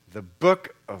The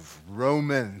book of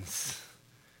Romans,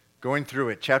 going through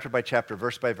it chapter by chapter,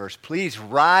 verse by verse. Please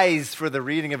rise for the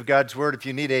reading of God's word. If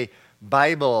you need a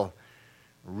Bible,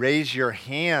 raise your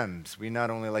hands. We not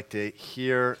only like to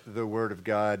hear the word of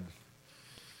God,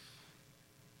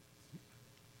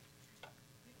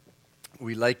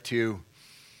 we like to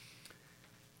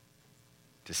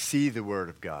see the word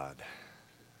of God.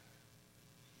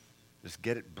 Just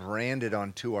get it branded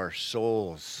onto our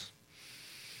souls.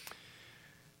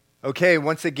 Okay,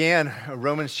 once again,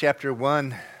 Romans chapter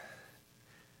 1.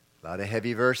 A lot of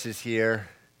heavy verses here.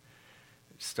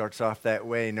 It starts off that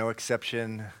way, no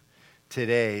exception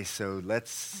today. So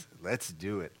let's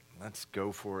do it. Let's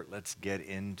go for it. Let's get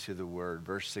into the word.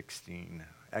 Verse 16.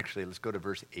 Actually, let's go to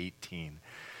verse 18.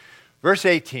 Verse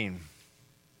 18.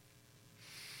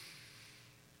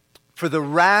 For the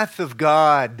wrath of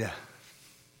God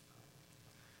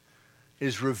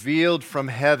is revealed from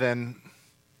heaven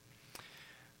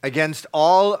against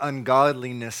all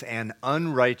ungodliness and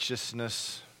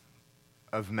unrighteousness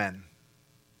of men,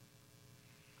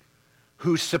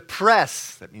 who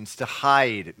suppress, that means to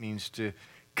hide, it means to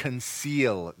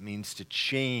conceal, it means to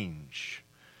change,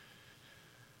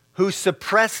 who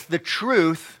suppress the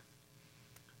truth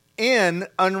in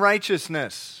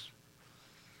unrighteousness.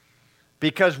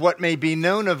 Because what may be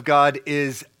known of God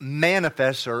is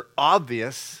manifest or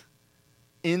obvious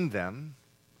in them,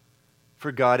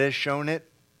 for God has shown it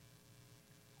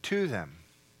to them.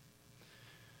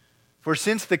 For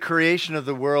since the creation of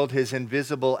the world, his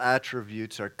invisible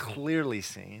attributes are clearly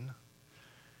seen,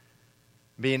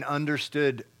 being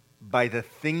understood by the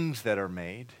things that are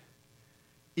made,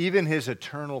 even his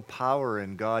eternal power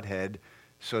and Godhead,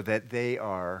 so that they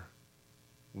are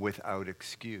without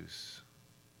excuse.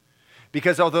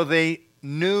 Because although they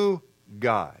knew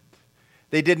God,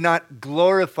 they did not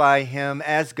glorify him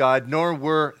as God, nor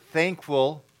were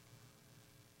thankful,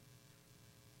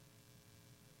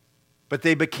 but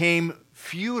they became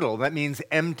futile. That means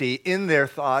empty in their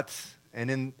thoughts,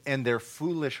 and their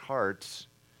foolish hearts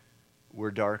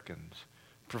were darkened.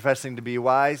 Professing to be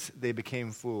wise, they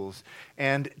became fools,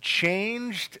 and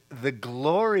changed the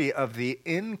glory of the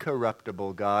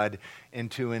incorruptible God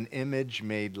into an image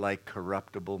made like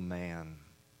corruptible man,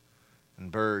 and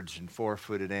birds, and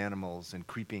four-footed animals, and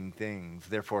creeping things.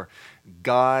 Therefore,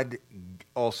 God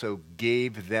also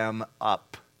gave them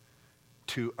up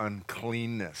to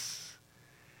uncleanness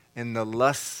in the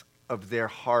lusts of their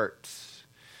hearts,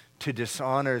 to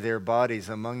dishonor their bodies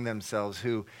among themselves,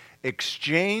 who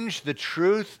exchanged the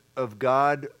truth of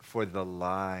God for the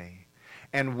lie,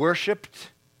 and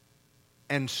worshipped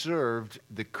and served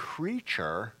the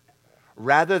creature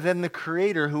rather than the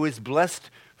Creator, who is blessed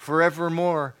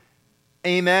forevermore.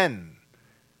 Amen.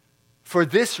 For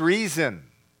this reason,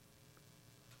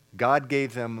 God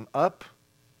gave them up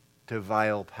to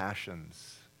vile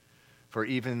passions, for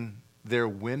even their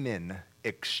women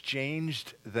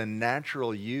exchanged the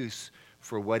natural use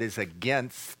for what is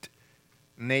against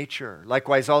nature.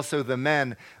 Likewise also the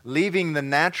men, leaving the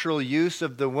natural use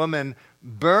of the woman,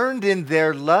 burned in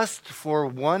their lust for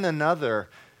one another,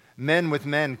 men with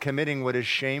men committing what is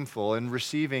shameful, and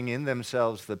receiving in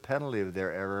themselves the penalty of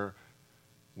their error,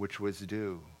 which was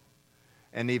due.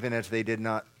 And even as they did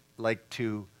not like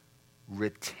to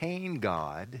retain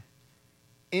God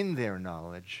in their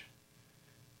knowledge,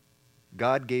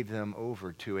 God gave them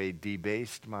over to a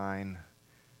debased mind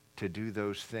to do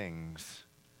those things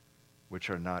which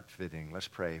are not fitting. Let's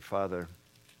pray. Father,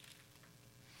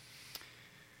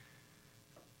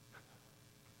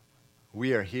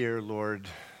 we are here, Lord,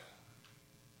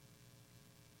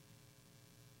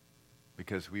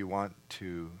 because we want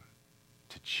to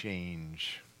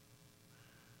change.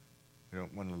 We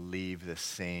don't want to leave the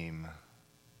same.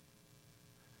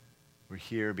 We're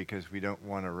here because we don't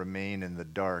want to remain in the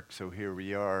dark. So here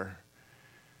we are.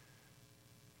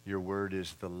 Your word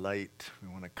is the light. We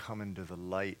want to come into the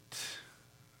light.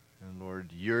 And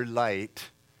Lord, your light,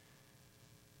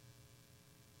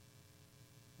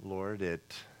 Lord,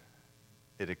 it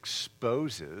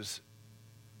exposes,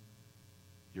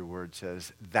 your word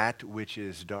says, that which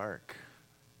is dark.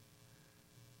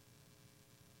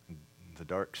 The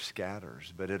dark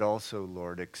scatters, but it also,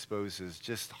 Lord, exposes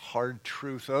just hard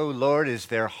truth. Oh, Lord, is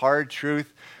there hard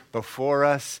truth before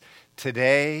us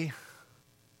today?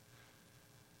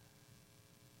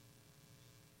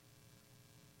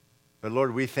 But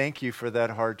Lord, we thank you for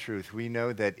that hard truth. We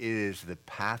know that it is the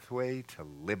pathway to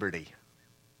liberty.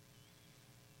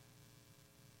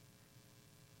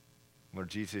 Lord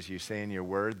Jesus, you say in your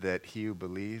word that he who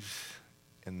believes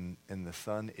in the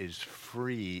Son is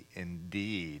free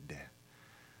indeed.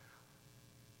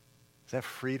 Is that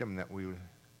freedom that we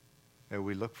that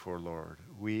we look for, Lord.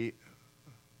 We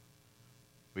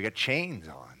got chains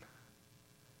on.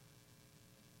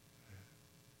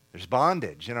 There's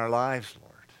bondage in our lives,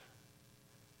 Lord.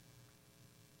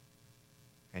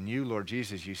 And you, Lord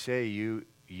Jesus, you say you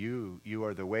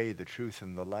are the way, the truth,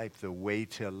 and the life, the way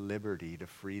to liberty, to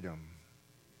freedom.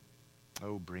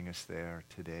 Oh, bring us there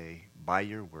today by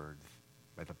your word,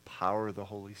 by the power of the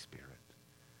Holy Spirit.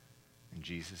 In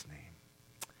Jesus' name.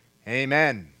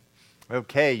 Amen.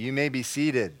 Okay, you may be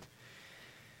seated.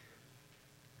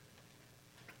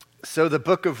 So the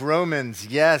book of Romans,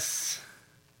 yes,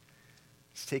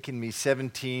 it's taken me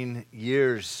 17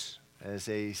 years as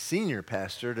a senior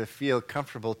pastor to feel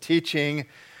comfortable teaching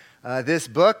this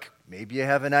book. Maybe you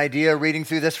have an idea reading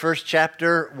through this first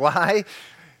chapter. Why?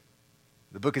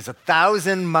 The book is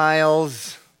 1,000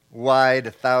 miles wide,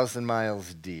 1,000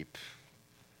 miles deep.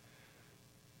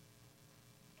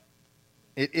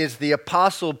 It is the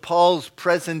Apostle Paul's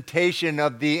presentation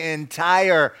of the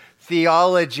entire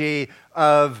theology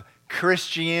of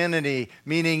Christianity,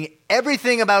 meaning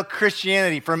everything about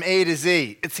Christianity from A to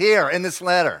Z. It's here in this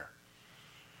letter.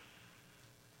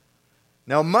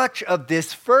 Now, much of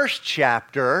this first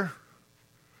chapter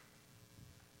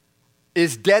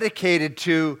is dedicated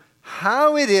to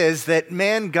how it is that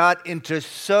man got into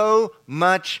so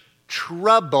much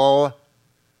trouble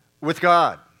with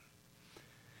God.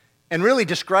 And really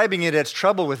describing it as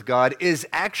trouble with God is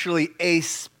actually a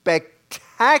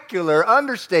spectacular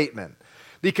understatement,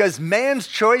 because man's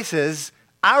choices,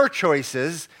 our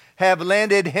choices, have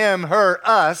landed him, her,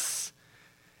 us,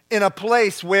 in a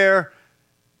place where,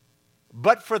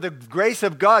 but for the grace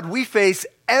of God, we face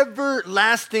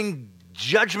everlasting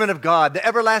judgment of God, the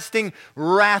everlasting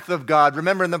wrath of God.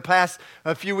 Remember, in the past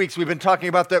few weeks, we've been talking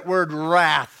about that word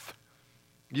wrath,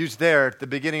 used there at the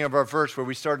beginning of our verse where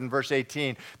we start in verse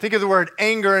 18. Think of the word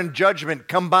anger and judgment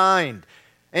combined.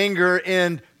 Anger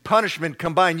and punishment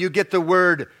combined. You get the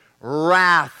word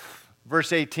wrath.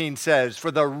 Verse 18 says,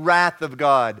 for the wrath of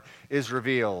God is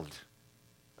revealed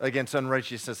against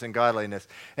unrighteousness and godliness.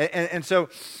 And so,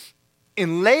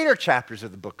 in later chapters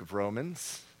of the book of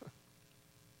Romans,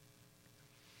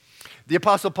 the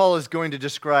Apostle Paul is going to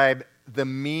describe the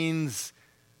means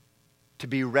to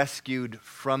be rescued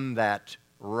from that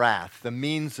wrath, the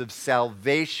means of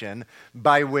salvation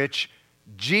by which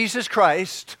Jesus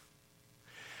Christ,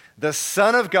 the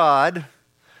Son of God,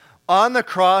 on the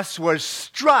cross was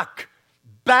struck,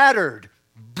 battered,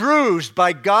 bruised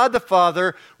by God the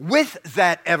Father with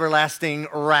that everlasting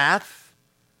wrath,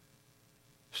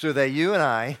 so that you and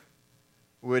I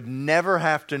would never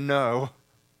have to know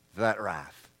that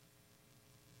wrath.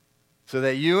 So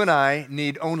that you and I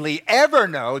need only ever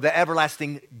know the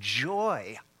everlasting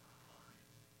joy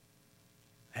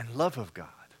and love of God.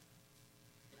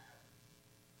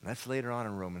 And that's later on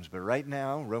in Romans. But right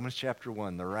now, Romans chapter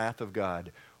 1, the wrath of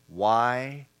God.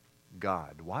 Why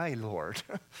God? Why, Lord?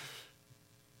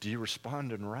 Do you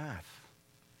respond in wrath?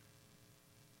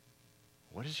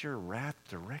 What is your wrath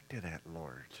directed at,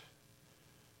 Lord?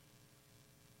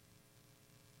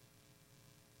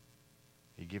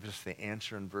 He gives us the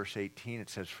answer in verse 18. It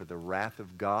says, for the wrath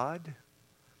of God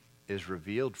is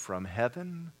revealed from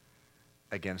heaven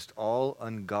against all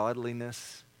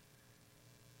ungodliness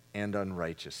and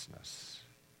unrighteousness,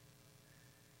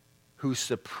 who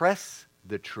suppress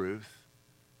the truth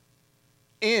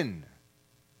in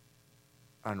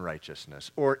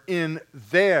unrighteousness, or in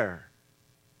their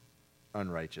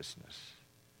unrighteousness.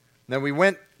 Now, we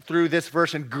went through this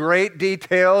verse in great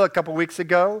detail a couple weeks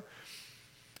ago.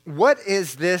 What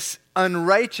is this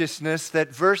unrighteousness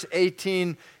that verse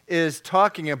 18 is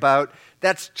talking about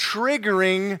that's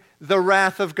triggering the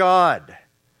wrath of God?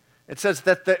 It says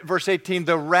that verse 18,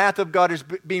 the wrath of God is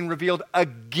being revealed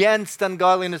against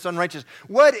ungodliness, unrighteousness.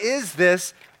 What is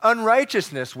this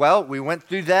unrighteousness? Well, we went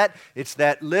through that. It's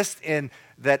that list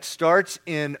that starts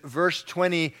in verse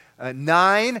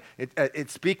 29.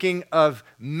 It's speaking of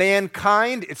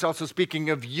mankind. It's also speaking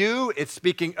of you. It's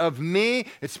speaking of me.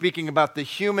 It's speaking about the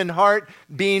human heart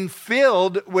being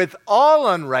filled with all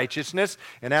unrighteousness.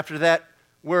 And after that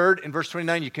word, in verse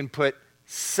 29, you can put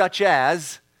such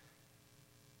as,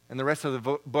 and the rest of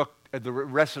the book, the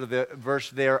rest of the verse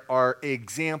there are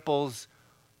examples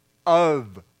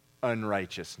of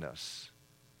unrighteousness.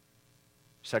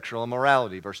 Sexual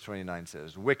immorality, verse 29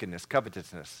 says, wickedness,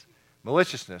 covetousness,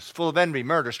 maliciousness, full of envy,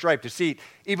 murder, strife, deceit,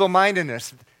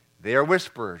 evil-mindedness. They are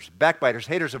whisperers, backbiters,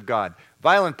 haters of God,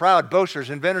 violent, proud, boasters,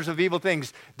 inventors of evil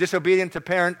things, disobedient to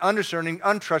parent, undiscerning,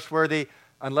 untrustworthy,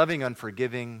 unloving,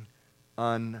 unforgiving,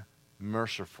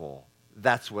 unmerciful.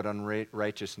 That's what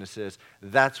unrighteousness is.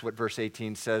 That's what verse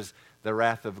 18 says the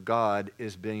wrath of God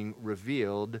is being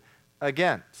revealed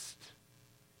against.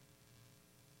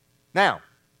 Now,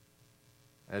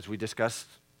 as we discussed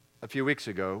a few weeks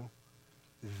ago,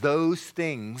 those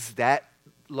things, that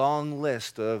long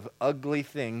list of ugly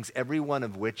things, every one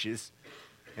of which is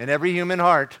in every human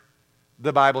heart,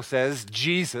 the Bible says,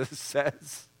 Jesus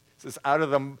says out of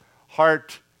the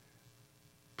heart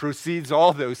proceeds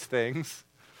all those things.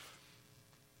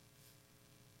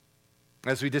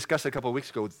 As we discussed a couple of weeks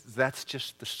ago, that's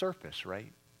just the surface,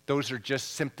 right? Those are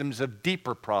just symptoms of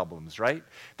deeper problems, right?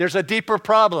 There's a deeper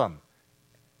problem.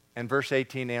 And verse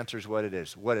 18 answers what it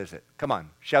is. What is it? Come on,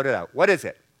 shout it out. What is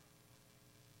it?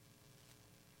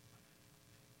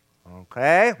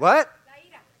 Okay, what?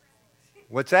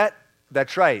 What's that?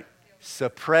 That's right.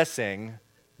 Suppressing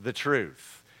the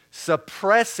truth.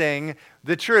 Suppressing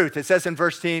the truth. It says in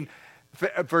verse 18,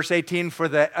 for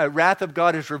the wrath of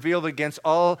God is revealed against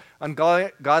all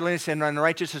ungodliness and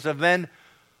unrighteousness of men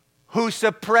who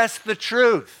suppress the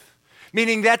truth.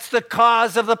 Meaning that's the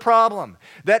cause of the problem.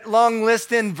 That long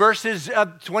list in verses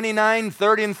 29,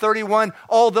 30, and 31,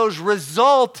 all those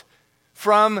result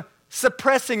from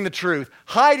suppressing the truth,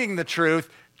 hiding the truth,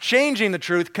 changing the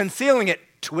truth, concealing it,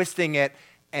 twisting it,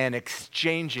 and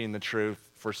exchanging the truth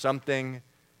for something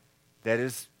that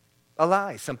is a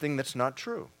lie, something that's not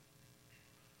true.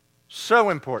 So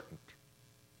important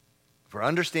for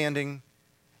understanding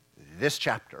this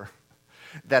chapter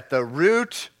that the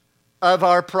root of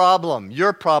our problem,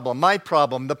 your problem, my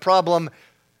problem, the problem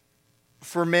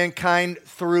for mankind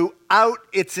throughout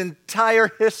its entire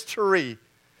history,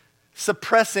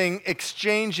 suppressing,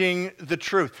 exchanging the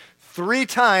truth. 3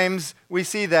 times we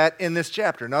see that in this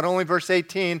chapter. Not only verse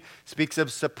 18 speaks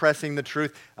of suppressing the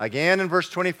truth. Again in verse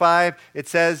 25 it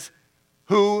says,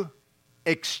 who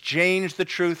exchanged the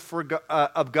truth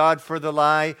of God for the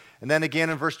lie. And then again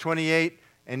in verse 28,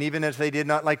 and even as they did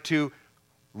not like to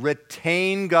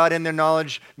retain God in their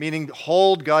knowledge, meaning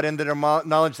hold God in their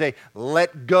knowledge, they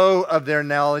let go of their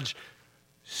knowledge.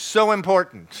 So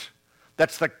important.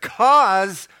 That's the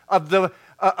cause of the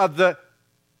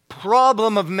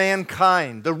problem of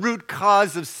mankind, the root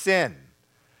cause of sin.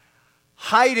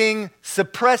 Hiding,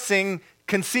 suppressing,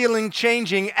 concealing,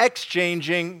 changing,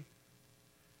 exchanging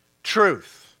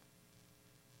truth.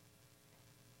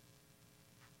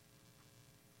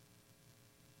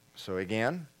 So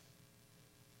again,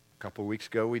 a couple weeks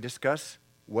ago we discussed,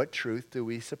 what truth do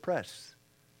we suppress?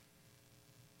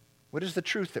 What is the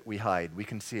truth that we hide, we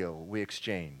conceal, we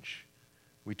exchange,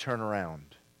 we turn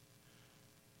around?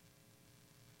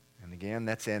 And again,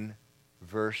 that's in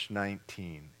verse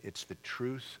 19. It's the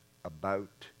truth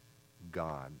about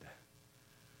God,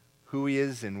 who he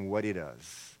is and what he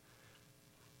does.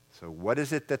 So what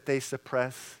is it that they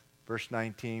suppress? Verse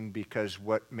 19, because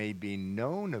what may be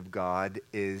known of God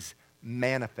is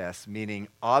manifest, meaning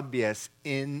obvious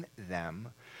in them.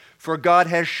 For God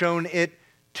has shown it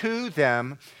to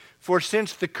them. For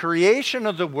since the creation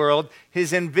of the world,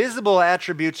 his invisible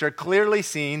attributes are clearly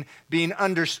seen, being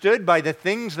understood by the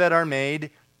things that are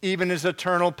made, even his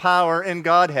eternal power and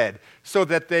Godhead, so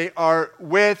that they are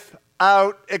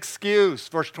without excuse.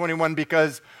 Verse 21,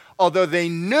 because although they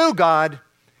knew God,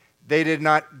 they did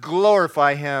not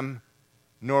glorify him,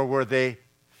 nor were they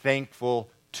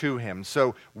thankful to him.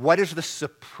 So what is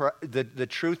the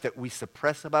truth that we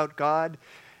suppress about God?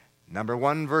 Number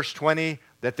 1, verse 20,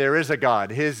 that there is a God,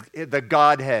 the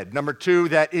Godhead. Number 2,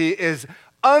 that he is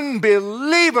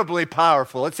unbelievably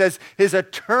powerful. It says his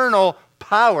eternal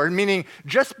power, meaning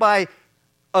just by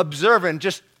observing,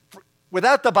 just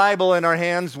without the Bible in our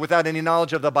hands, without any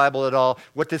knowledge of the Bible at all,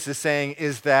 what this is saying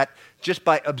is that just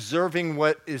by observing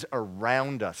what is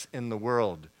around us in the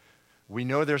world, we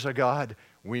know there's a God,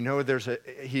 we know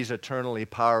he's eternally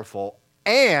powerful,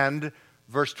 and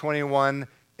verse 21,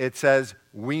 it says,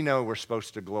 we know we're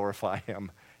supposed to glorify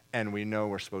him, and we know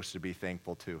we're supposed to be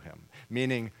thankful to him.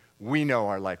 Meaning, we know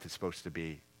our life is supposed to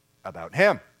be about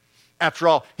him. After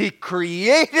all, he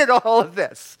created all of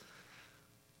this.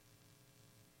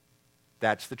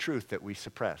 That's the truth that we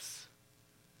suppress.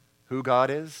 Who God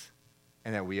is,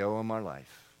 and that we owe him our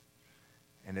life.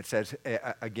 And it says,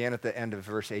 again at the end of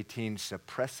verse 18,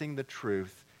 suppressing the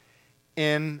truth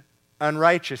in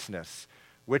unrighteousness,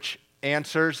 which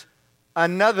answers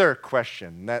another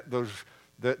question, that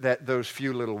those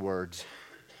few little words.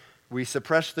 We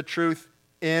suppress the truth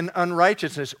in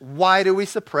unrighteousness. Why do we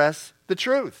suppress the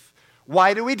truth?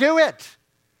 Why do we do it?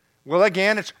 Well,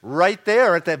 again, it's right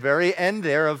there at the very end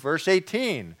there of verse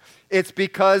 18. It's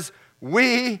because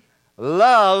we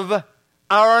love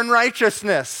our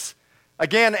unrighteousness.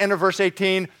 Again, end of verse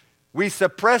 18, we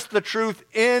suppress the truth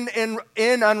in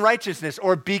unrighteousness,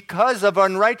 or because of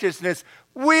unrighteousness,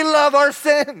 we love our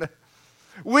sin.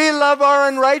 We love our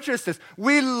unrighteousness.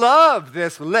 We love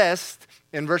this list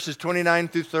in verses 29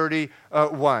 through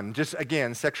 31. Just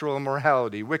again, sexual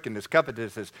immorality, wickedness,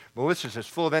 covetousness, maliciousness,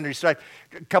 full of envy, strife.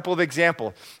 A couple of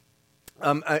examples.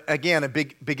 Again, a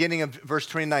big beginning of verse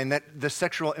 29, that the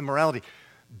sexual immorality.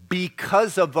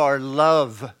 Because of our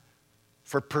love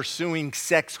for pursuing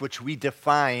sex, which we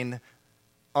define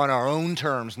on our own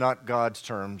terms, not God's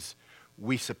terms,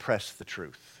 we suppress the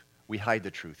truth. We hide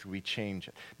the truth. We change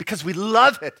it. Because we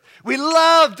love it. We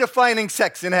love defining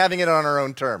sex and having it on our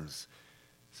own terms.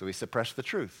 So we suppress the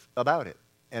truth about it.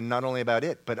 And not only about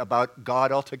it, but about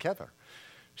God altogether.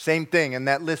 Same thing in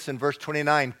that list in verse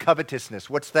 29, covetousness.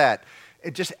 What's that?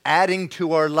 Just adding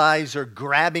to our lives or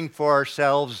grabbing for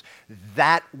ourselves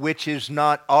that which is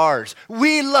not ours.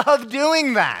 We love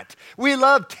doing that. We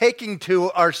love taking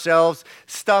to ourselves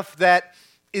stuff that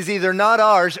is either not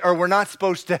ours or we're not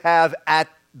supposed to have at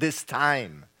this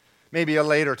time, maybe a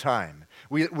later time.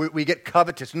 We get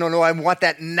covetous. No, I want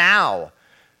that now.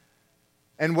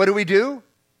 And what do?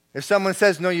 If someone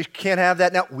says, no, you can't have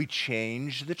that now, we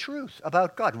change the truth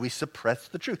about God. We suppress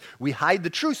the truth. We hide the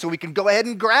truth so we can go ahead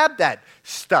and grab that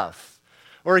stuff.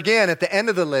 Or again, at the end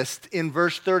of the list in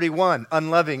verse 31,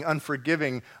 unloving,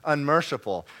 unforgiving,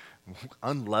 unmerciful.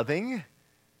 Unloving?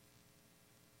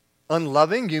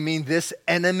 Unloving? You mean this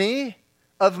enemy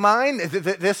of mine?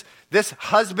 This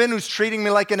husband who's treating me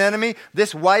like an enemy?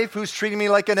 This wife who's treating me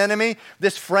like an enemy?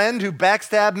 This friend who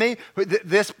backstabbed me?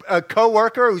 This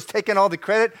coworker who's taken all the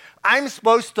credit? I'm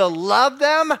supposed to love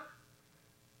them?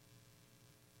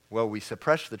 Well, we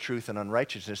suppress the truth in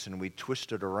unrighteousness and we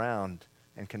twist it around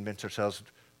and convince ourselves,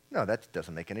 no, that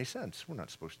doesn't make any sense. We're not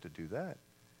supposed to do that.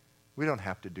 We don't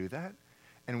have to do that.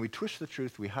 And we twist the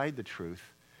truth, we hide the truth,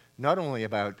 not only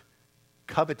about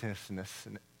covetousness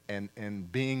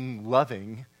and being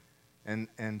loving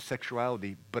and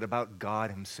sexuality, but about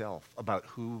God himself, about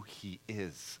who he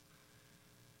is.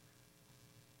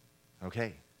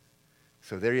 Okay,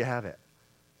 so there you have it.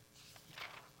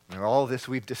 And all this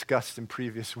we've discussed in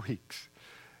previous weeks.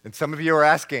 And some of you are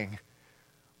asking,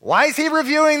 why is he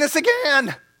reviewing this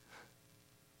again?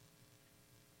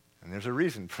 And there's a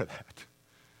reason for that.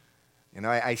 You know,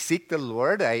 I seek the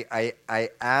Lord. I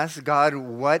ask God,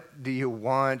 what do you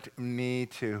want me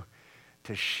to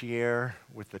share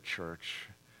with the church?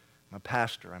 I'm a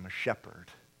pastor. I'm a shepherd.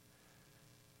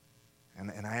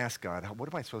 And I ask God,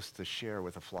 what am I supposed to share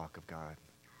with a flock of God?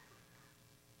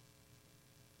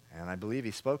 And I believe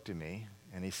he spoke to me,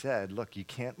 and he said, look, you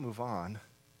can't move on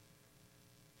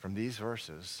from these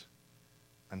verses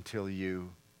until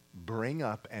you bring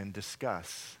up and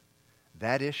discuss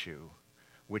that issue,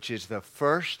 which is the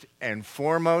first and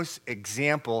foremost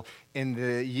example in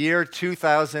the year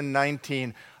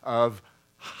 2019 of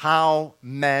how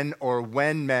men or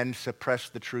when men suppress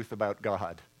the truth about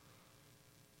God.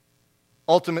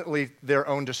 Ultimately, their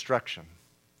own destruction,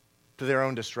 to their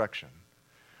own destruction.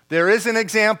 There is an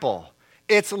example.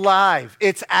 It's live.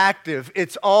 It's active.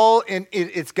 It's all in.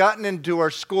 It's gotten into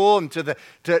our school and to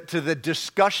the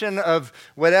discussion of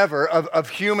whatever of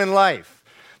human life.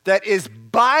 That is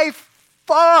by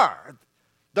far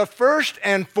the first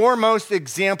and foremost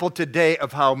example today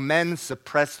of how men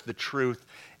suppress the truth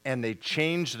and they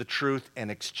change the truth and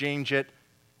exchange it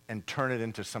and turn it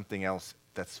into something else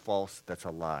that's false, that's a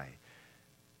lie.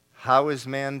 How is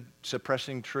man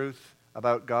suppressing truth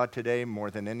about God today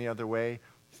more than any other way?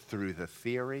 Through the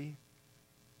theory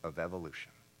of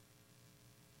evolution.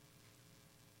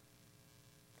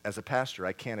 As a pastor,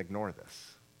 I can't ignore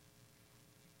this.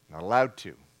 I'm not allowed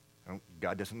to.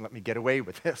 God doesn't let me get away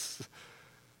with this.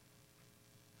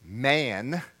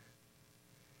 Man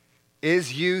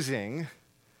is using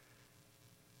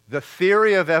the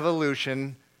theory of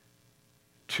evolution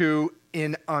to,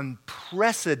 in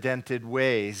unprecedented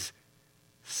ways,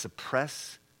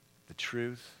 suppress the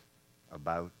truth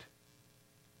about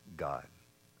God.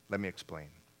 Let me explain.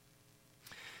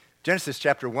 Genesis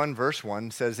chapter 1, verse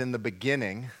 1 says, in the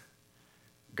beginning,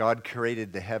 God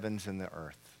created the heavens and the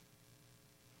earth.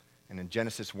 And in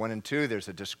Genesis 1 and 2, there's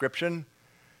a description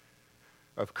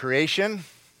of creation.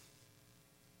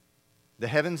 The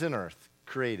heavens and earth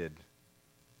created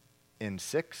in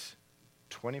 6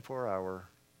 24-hour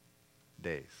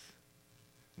days.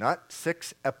 Not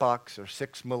 6 epochs or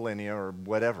 6 millennia or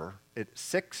whatever. It's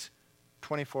 6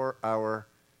 24-hour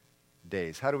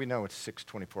days. How do we know it's 6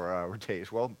 24-hour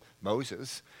days? Well,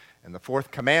 Moses and the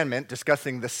fourth commandment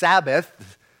discussing the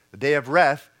Sabbath, the day of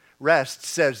rest,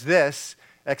 says this.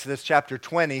 Exodus chapter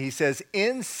 20, he says,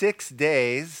 in 6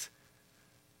 days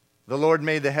the Lord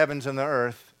made the heavens and the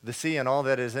earth, the sea and all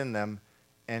that is in them,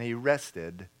 and he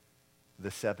rested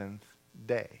the seventh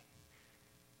day.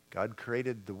 God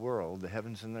created the world, the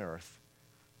heavens and the earth,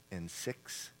 in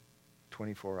 6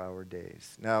 24-hour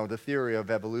days. Now, the theory of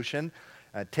evolution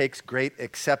takes great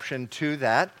exception to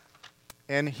that,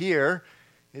 and here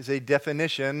is a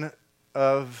definition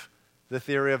of the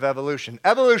theory of evolution.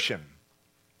 Evolution,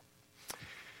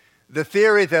 the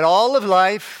theory that all of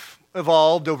life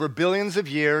evolved over billions of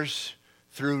years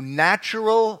through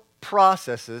natural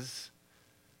processes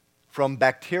from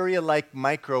bacteria-like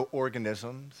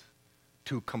microorganisms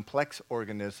to complex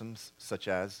organisms such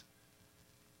as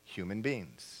human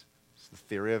beings. It's the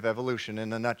theory of evolution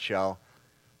in a nutshell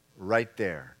right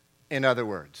there. In other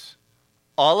words,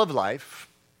 all of life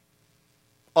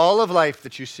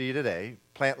that you see today,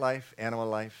 plant life, animal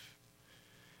life,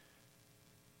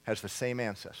 has the same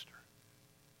ancestor.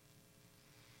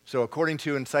 So according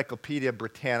to Encyclopedia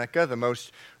Britannica, the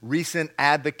most recent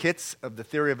advocates of the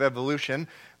theory of evolution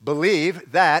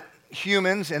believe that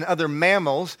humans and other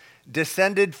mammals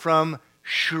descended from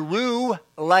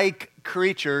shrew-like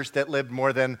creatures that lived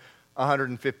more than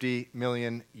 150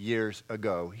 million years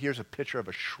ago. Here's a picture of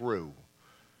a shrew.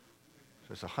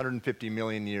 So it's 150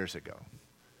 million years ago.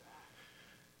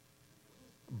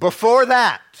 Before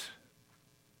that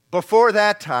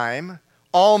time,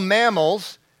 all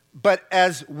mammals, but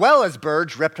as well as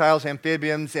birds, reptiles,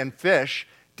 amphibians, and fish,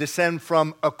 descend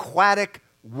from aquatic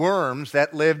worms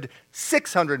that lived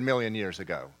 600 million years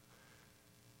ago.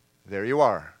 There you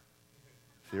are.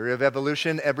 Theory of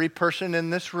evolution. Every person in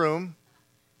this room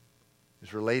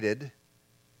is related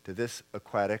to this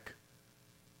aquatic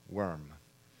worm.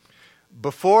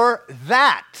 Before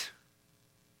that,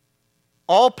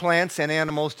 all plants and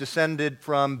animals descended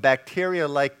from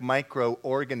bacteria-like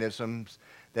microorganisms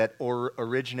that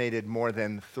originated more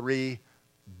than 3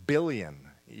 billion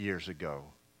years ago.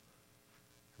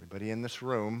 Everybody in this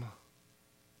room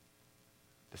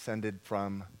descended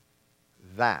from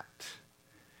that.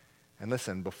 And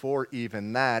listen, before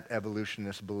even that,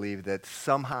 evolutionists believed that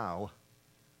somehow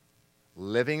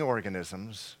living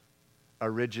organisms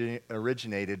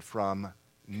originated from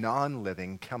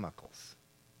non-living chemicals.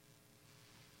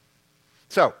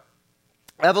 So,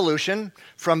 evolution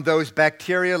from those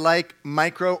bacteria-like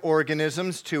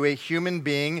microorganisms to a human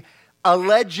being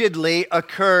allegedly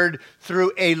occurred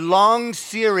through a long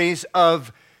series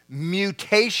of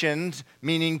mutations,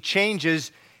 meaning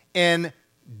changes in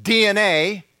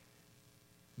DNA.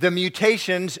 The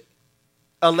mutations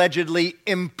allegedly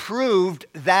improved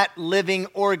that living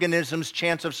organism's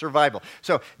chance of survival.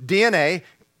 So DNA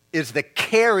is the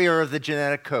carrier of the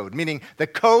genetic code, meaning the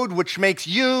code which makes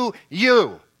you,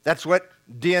 you. That's what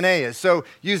DNA is. So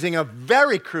using a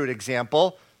very crude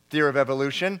example, theory of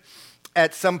evolution,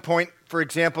 at some point, for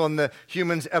example, in the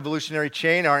human's evolutionary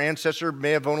chain, our ancestor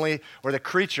may have only, or the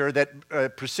creature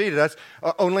that preceded us,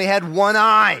 only had one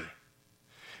eye.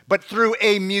 But through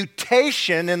a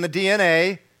mutation in the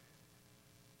DNA,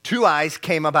 2 eyes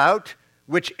came about,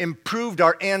 which improved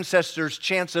our ancestors'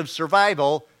 chance of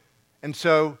survival. And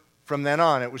so from then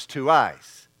on, it was 2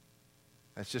 eyes.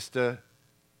 That's just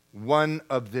one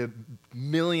of the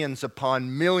millions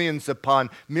upon millions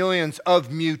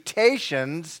of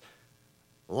mutations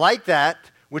like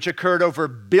that, which occurred over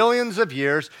billions of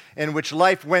years, in which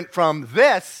life went from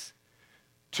this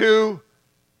to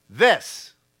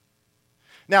this.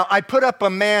 Now, I put up a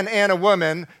man and a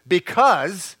woman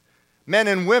because men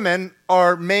and women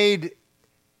are made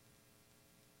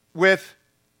with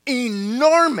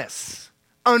enormous,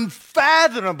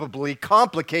 unfathomably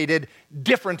complicated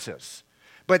differences.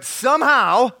 But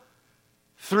somehow,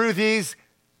 through these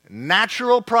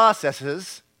natural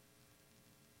processes,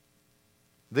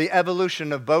 the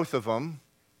evolution of both of them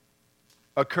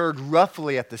occurred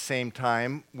roughly at the same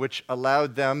time, which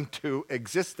allowed them to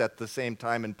exist at the same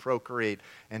time and procreate.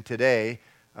 And today,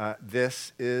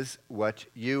 this is what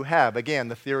you have. Again,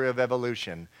 the theory of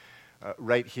evolution,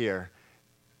 right here.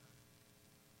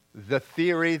 The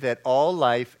theory that all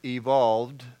life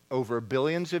evolved over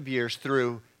billions of years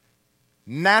through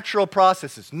natural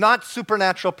processes, not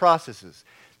supernatural processes.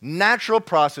 Natural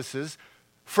processes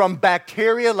from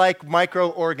bacteria-like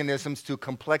microorganisms to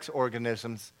complex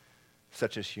organisms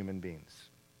such as human beings.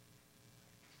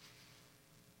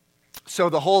 So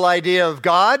the whole idea of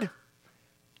God,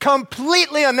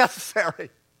 completely unnecessary.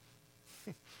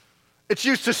 It's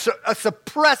used to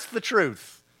suppress the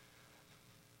truth.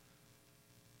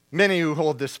 Many who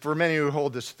hold this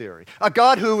theory. A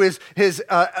God who is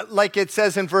like it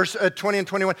says in verse 20 and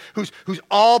 21, who's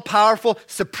all-powerful,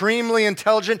 supremely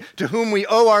intelligent, to whom we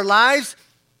owe our lives.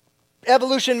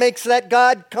 Evolution makes that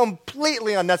God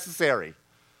completely unnecessary.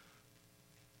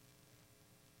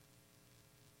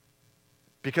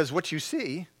 Because what you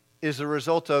see is the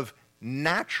result of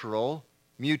natural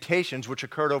mutations which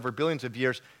occurred over billions of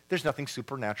years. There's nothing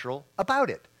supernatural about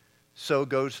it. so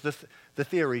goes the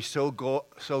theory, so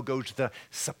goes the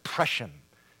suppression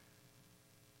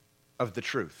of the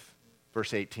truth.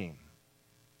 Verse 18.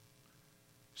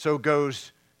 So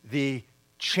goes the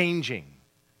changing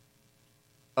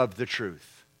of the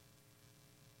truth.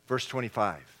 Verse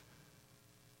 25.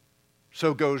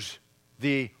 So goes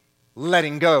the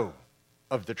letting go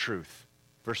of the truth.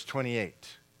 Verse 28.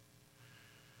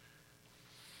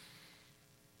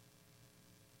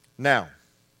 Now,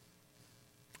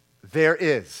 there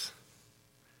is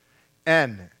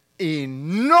an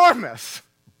enormous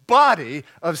body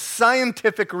of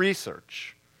scientific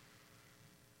research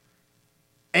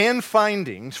and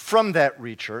findings from that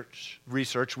research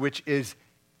which is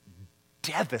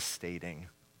devastating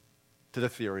to the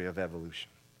theory of evolution.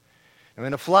 And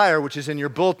in a flyer, which is in your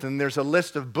bulletin, there's a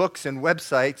list of books and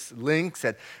websites, links,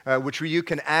 which you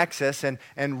can access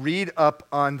and read up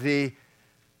on the,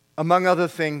 among other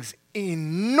things,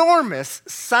 enormous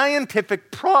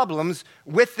scientific problems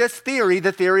with this theory,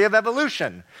 the theory of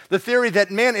evolution, the theory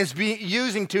that man is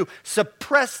using to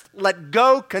suppress, let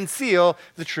go, conceal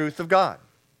the truth of God.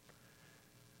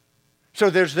 So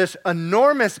there's this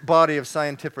enormous body of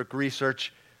scientific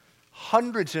research,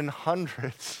 hundreds and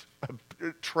hundreds of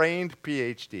trained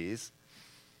PhDs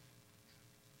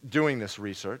doing this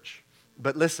research.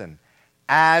 But listen,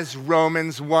 as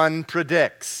Romans 1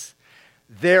 predicts,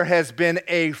 there has been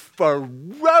a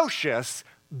ferocious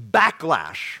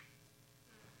backlash.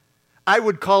 I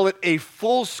would call it a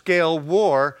full-scale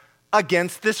war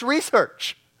against this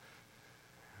research.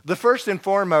 The first and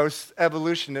foremost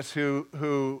evolutionist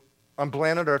who on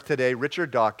planet Earth today,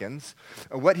 Richard Dawkins,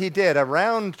 what he did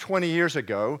around 20 years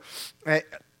ago,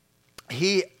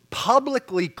 he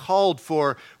publicly called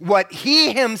for what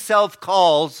he himself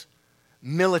calls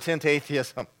militant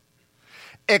atheism,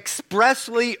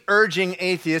 expressly urging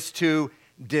atheists to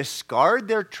discard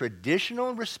their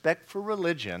traditional respect for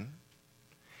religion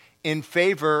in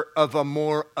favor of a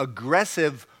more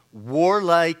aggressive,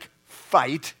 warlike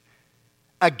fight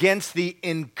against the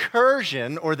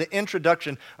incursion or the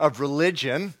introduction of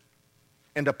religion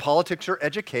into politics or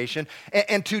education,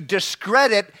 and to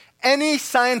discredit any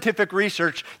scientific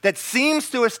research that seems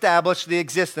to establish the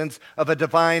existence of a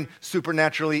divine,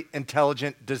 supernaturally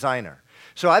intelligent designer.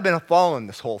 So I've been following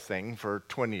this whole thing for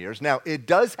 20 years. Now, it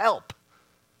does help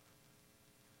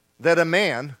that a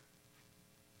man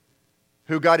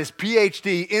who got his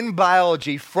PhD in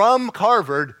biology from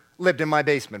Harvard lived in my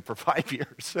basement for 5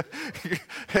 years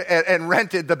and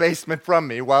rented the basement from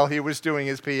me while he was doing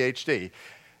his PhD.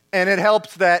 And it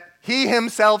helps that he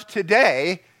himself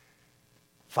today,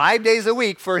 5 days a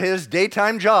week for his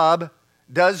daytime job,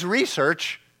 does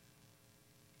research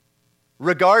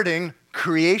regarding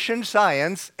creation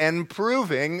science and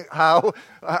proving how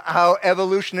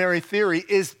evolutionary theory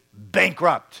is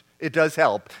bankrupt. It does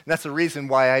help. And that's the reason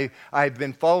why I've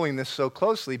been following this so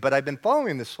closely. But I've been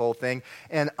following this whole thing.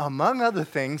 And among other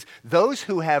things, those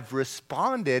who have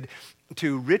responded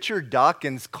to Richard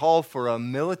Dawkins' call for a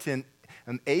militant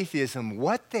atheism,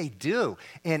 what they do,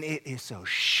 and it is so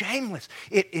shameless,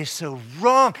 it is so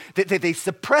wrong, that they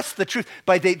suppress the truth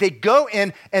by they go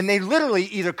in and they literally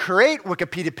either create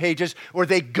Wikipedia pages or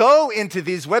they go into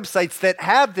these websites that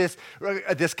have this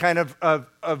kind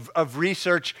of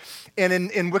research, and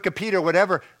in Wikipedia or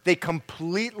whatever, they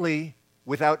completely,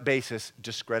 without basis,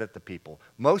 discredit the people,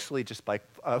 mostly just by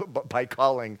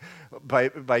calling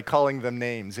them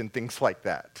names and things like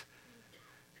that.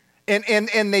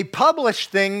 And they publish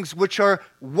things which are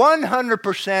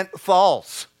 100%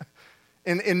 false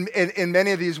in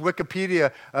many of these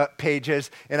Wikipedia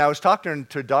pages. And I was talking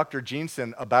to Dr.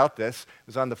 Jeanson about this. I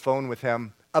was on the phone with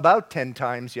him about 10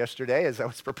 times yesterday as I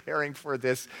was preparing for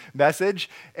this message.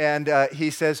 And he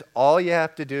says, all you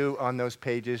have to do on those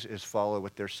pages is follow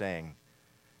what they're saying.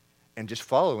 And just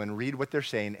follow and read what they're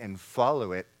saying and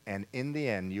follow it. And in the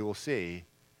end, you will see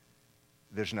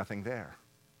there's nothing there.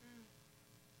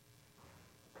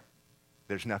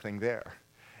 There's nothing there.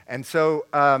 And so,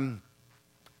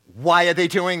 why are they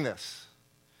doing this?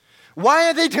 Why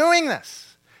are they doing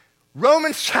this?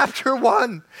 Romans chapter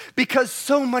 1, because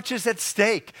so much is at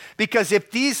stake. Because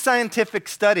if these scientific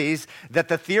studies that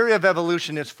the theory of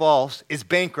evolution is false, is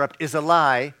bankrupt, is a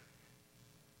lie,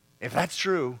 if that's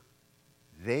true,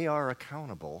 they are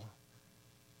accountable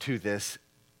to this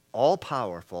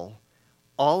all-powerful,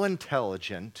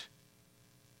 all-intelligent,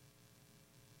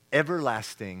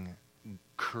 everlasting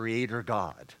Creator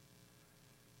God.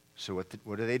 So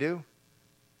what do?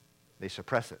 They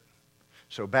suppress it.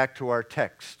 So back to our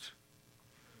text.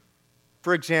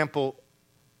 For example,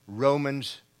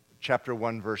 Romans chapter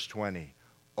 1, verse 20.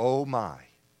 Oh my,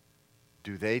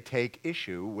 do they take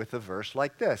issue with a verse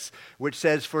like this, which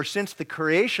says, "For since the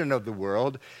creation of the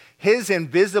world, his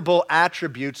invisible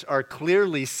attributes are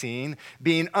clearly seen,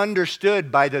 being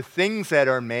understood by the things that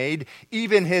are made,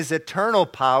 even his eternal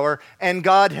power and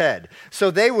Godhead."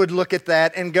 So they would look at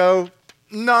that and go,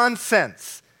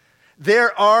 nonsense.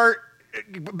 There are,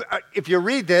 if you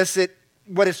read this,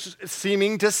 what it's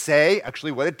seeming to say,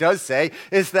 actually what it does say,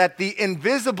 is that the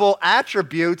invisible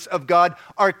attributes of God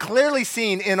are clearly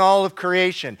seen in all of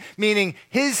creation, meaning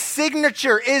his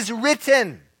signature is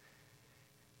written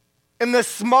in the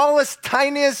smallest,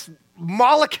 tiniest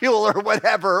molecule or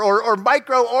whatever, or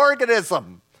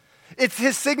microorganism. It's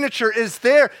his signature is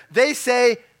there. They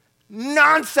say,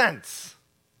 nonsense.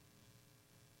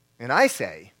 And I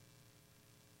say,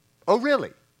 oh,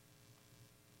 really?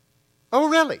 Oh,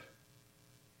 really?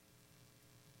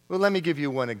 Well, let me give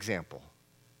you one example.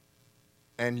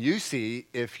 And you see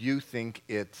if you think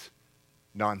it's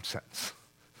nonsense.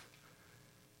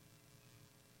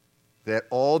 That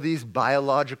all these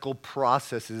biological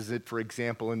processes that, for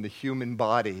example, in the human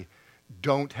body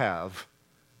don't have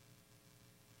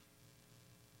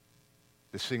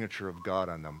the signature of God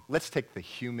on them. Let's take the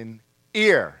human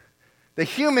ear. The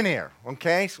human ear,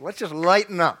 okay? So let's just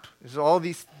lighten up. There's all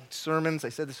these sermons. I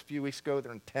said this a few weeks ago.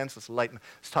 They're intense. Let's lighten up.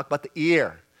 Let's talk about the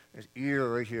ear. There's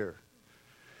ear right here.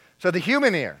 So the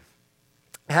human ear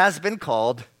has been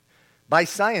called by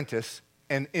scientists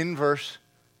an inverse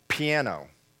piano.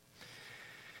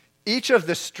 Each of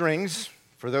the strings,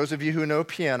 for those of you who know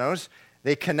pianos,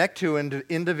 they connect to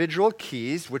individual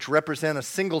keys, which represent a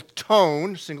single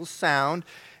tone, single sound.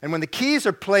 And when the keys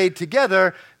are played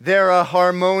together, they're a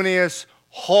harmonious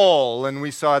whole. And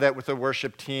we saw that with the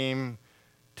worship team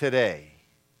today.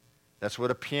 That's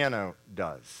what a piano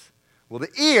does. Well,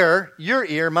 the ear, your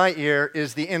ear, my ear,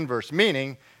 is the inverse,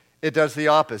 meaning it does the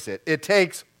opposite. It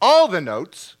takes all the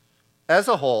notes as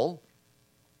a whole,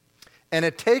 and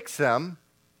it takes them,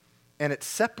 and it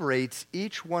separates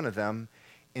each one of them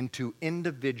into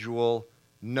individual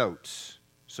notes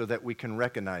so that we can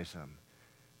recognize them.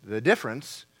 The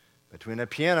difference between a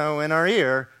piano and our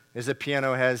ear is a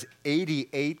piano has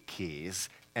 88 keys,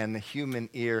 and the human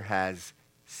ear has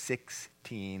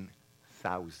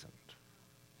 16,000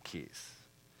 keys.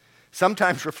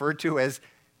 Sometimes referred to as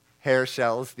hair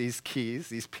shells, these keys,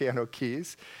 these piano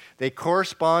keys. They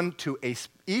correspond to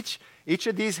each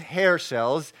of these hair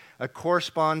cells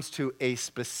corresponds to a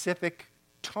specific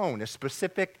tone, a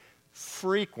specific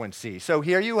frequency. So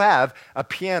here you have a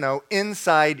piano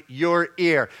inside your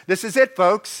ear. This is it,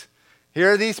 folks.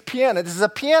 Here are these pianos. This is a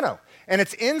piano. And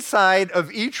it's inside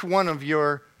of each one of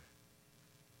your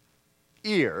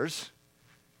ears.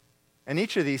 And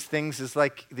each of these things is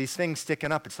like these things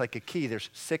sticking up. It's like a key. There's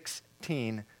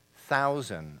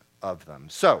 16,000 of them.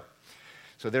 So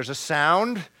there's a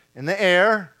sound in the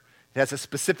air. It has a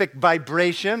specific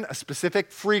vibration, a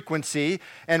specific frequency.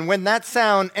 And when that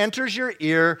sound enters your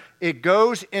ear, it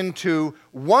goes into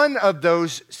one of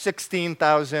those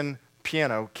 16,000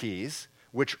 piano keys,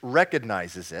 which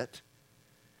recognizes it.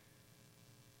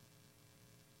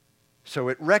 So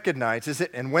it recognizes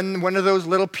it, and when one of those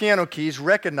little piano keys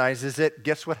recognizes it,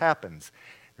 guess what happens?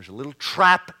 There's a little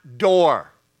trap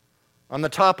door on the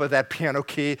top of that piano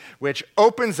key, which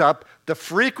opens up, the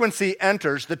frequency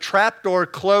enters, the trap door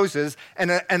closes,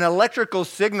 and an electrical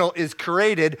signal is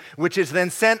created, which is then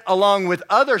sent along with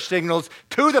other signals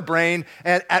to the brain,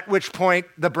 and at which point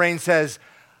the brain says,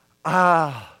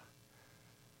 "Ah,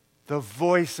 the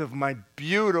voice of my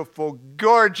beautiful,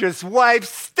 gorgeous wife,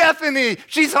 Stephanie.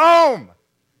 She's home."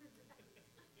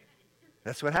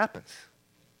 That's what happens.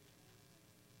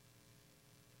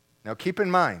 Now keep in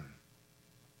mind,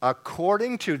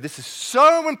 this is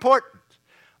so important,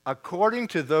 according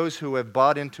to those who have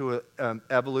bought into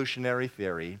evolutionary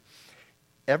theory,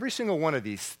 every single one of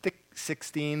these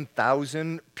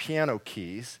 16,000 piano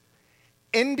keys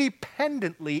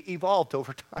independently evolved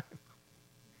over time.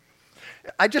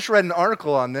 I just read an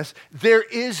article on this. There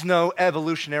is no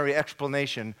evolutionary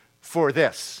explanation for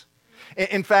this.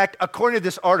 In fact, according to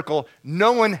this article,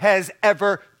 no one has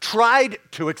ever tried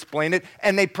to explain it,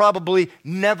 and they probably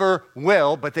never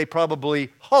will, but they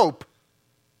probably hope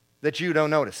that you don't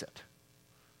notice it,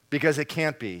 because it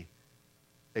can't be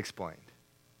explained,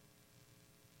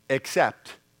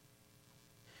 except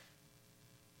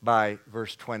by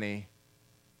verse 20,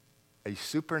 a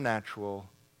supernatural,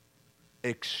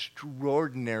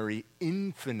 extraordinary,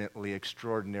 infinitely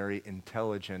extraordinary,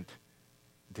 intelligent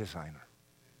designer.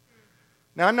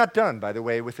 Now, I'm not done, by the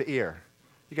way, with the ear.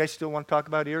 You guys still want to talk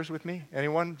about ears with me?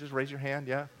 Anyone? Just raise your hand,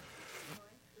 yeah?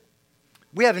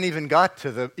 We haven't even got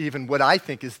to even what I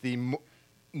think is the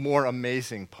more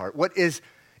amazing part. What is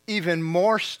even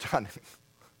more stunning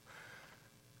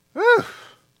whew,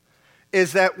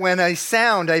 is that when a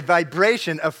sound, a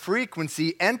vibration, a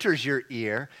frequency enters your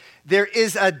ear, there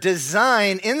is a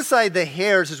design inside the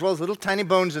hairs as well as little tiny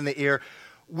bones in the ear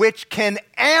which can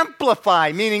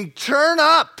amplify, meaning turn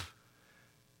up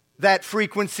that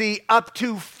frequency up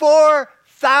to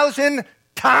 4,000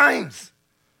 times.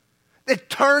 It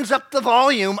turns up the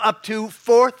volume up to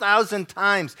 4,000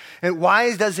 times. And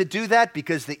why does it do that?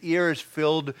 Because the ear is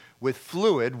filled with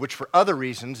fluid, which for other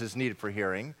reasons is needed for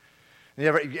hearing.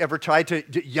 You ever tried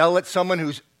to yell at someone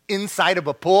who's inside of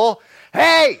a pool?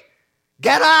 Hey,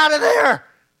 get out of there.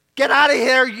 Get out of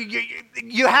here.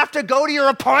 You have to go to your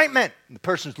appointment. And the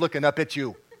person's looking up at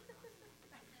you.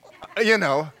 You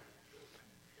know.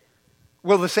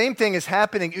 Well, the same thing is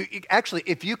happening. Actually,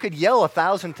 if you could yell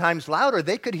 1,000 times louder,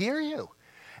 they could hear you.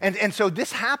 And so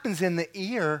this happens in the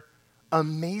ear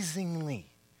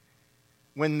amazingly.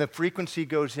 When the frequency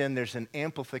goes in, there's an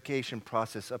amplification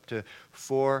process up to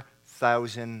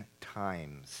 4,000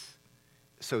 times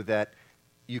so that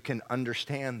you can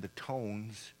understand the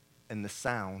tones and the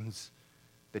sounds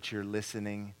that you're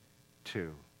listening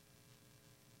to.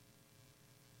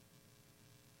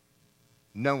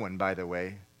 No one, by the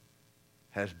way,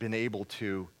 has been able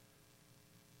to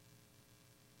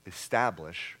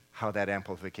establish how that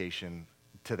amplification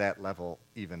to that level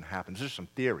even happens. There's some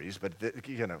theories, but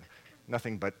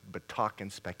nothing but talk and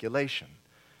speculation.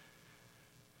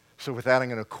 So with that, I'm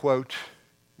going to quote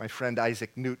my friend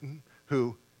Isaac Newton,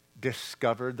 who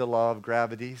discovered the law of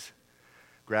gravity.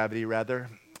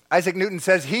 Isaac Newton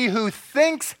says, "He who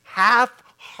thinks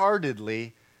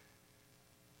half-heartedly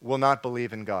will not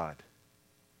believe in God.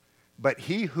 But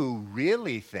he who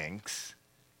really thinks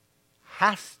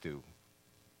has to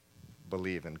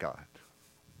believe in God."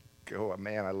 Oh,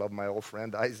 man, I love my old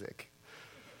friend Isaac.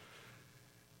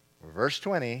 Verse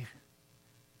 20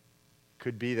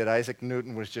 could be that Isaac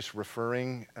Newton was just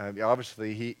referring,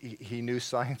 obviously he knew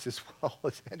science as well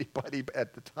as anybody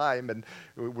at the time, and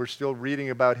we're still reading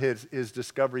about his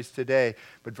discoveries today.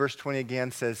 But verse 20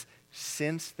 again says,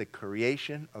 "Since the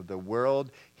creation of the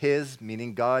world, his,"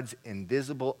 meaning God's,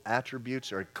 "invisible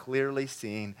attributes are clearly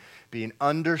seen, being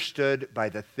understood by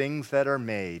the things that are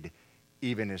made,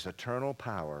 even his eternal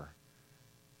power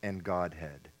and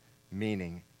Godhead,"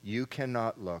 meaning you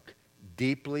cannot look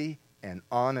deeply and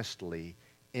honestly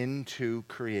into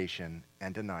creation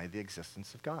and deny the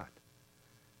existence of God.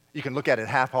 You can look at it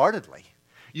half-heartedly.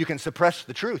 You can suppress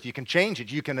the truth. You can change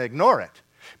it. You can ignore it.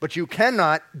 But you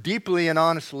cannot deeply and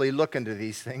honestly look into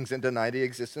these things and deny the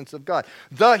existence of God.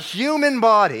 The human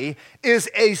body is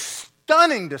a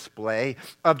stunning display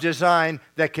of design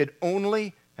that could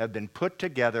only have been put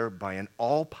together by an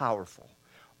all-powerful,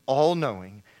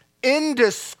 all-knowing,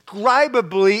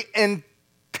 indescribably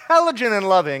intelligent and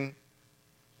loving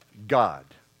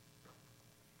God.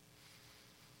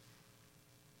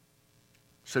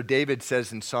 So David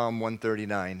says in Psalm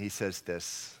 139, he says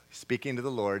this, speaking to the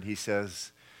Lord, he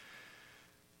says,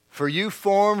 "For you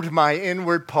formed my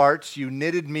inward parts, you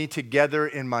knitted me together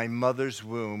in my mother's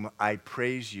womb. I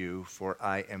praise you, for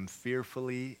I am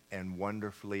fearfully and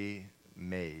wonderfully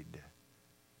made."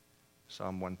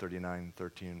 Psalm 139,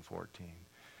 13 and 14.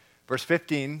 Verse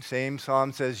 15, same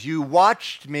psalm says, "You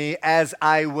watched me as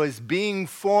I was being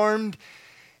formed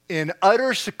in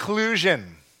utter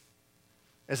seclusion,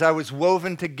 as I was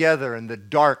woven together in the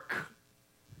dark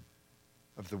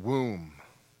of the womb."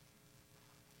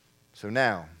 So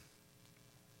now,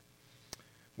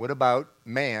 what about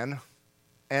man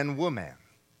and woman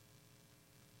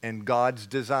and God's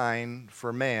design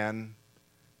for man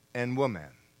and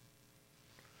woman?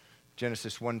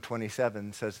 Genesis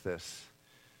 1:27 says this,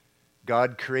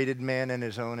 "God created man in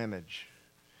his own image.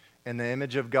 In the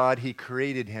image of God he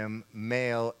created him,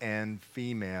 male and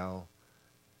female.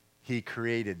 He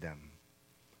created them."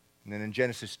 And then in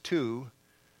Genesis 2,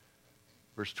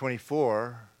 verse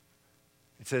 24,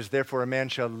 it says, "Therefore a man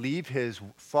shall leave his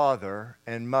father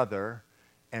and mother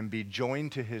and be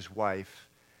joined to his wife,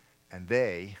 and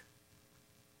they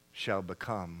shall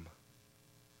become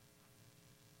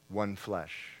one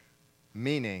flesh."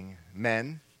 Meaning,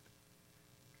 men,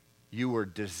 you were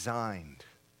designed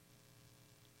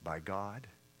by God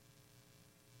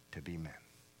to be men.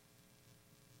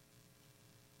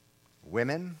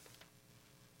 Women,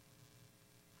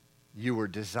 you were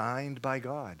designed by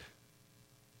God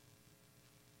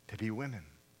to be women.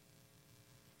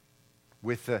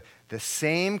 With the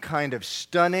same kind of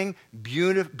stunning,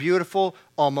 beautiful,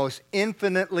 almost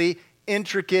infinitely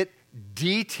intricate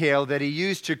detail that he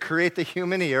used to create the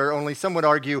human ear, only some would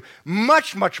argue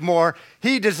much, much more.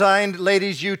 He designed,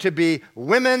 ladies, you to be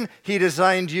women. He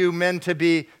designed you, men, to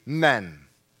be men.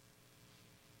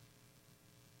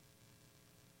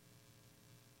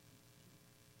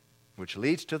 Which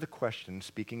leads to the question,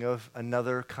 speaking of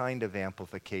another kind of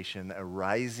amplification,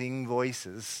 arising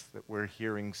voices that we're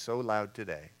hearing so loud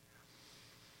today.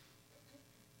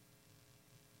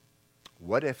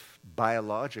 What if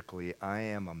biologically I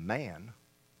am a man,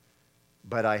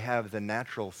 but I have the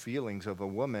natural feelings of a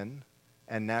woman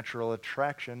and natural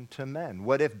attraction to men?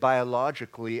 What if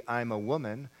biologically I'm a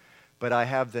woman, but I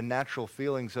have the natural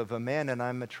feelings of a man and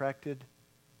I'm attracted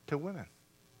to women?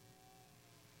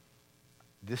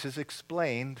 This is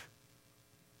explained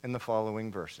in the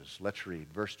following verses. Let's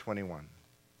read verse 21.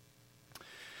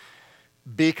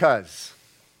 Because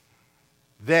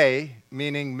they,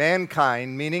 meaning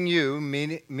mankind, meaning you,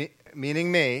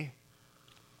 meaning me,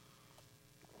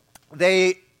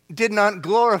 they did not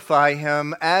glorify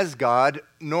him as God,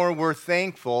 nor were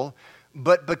thankful,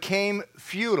 but became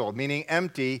futile, meaning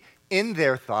empty, in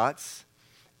their thoughts,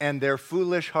 and their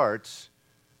foolish hearts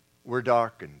were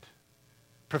darkened.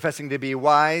 Professing to be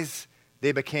wise,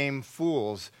 they became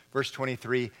fools. Verse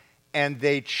 23, and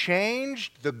they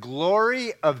changed the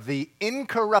glory of the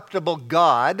incorruptible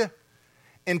God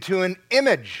into an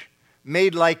image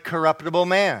made like corruptible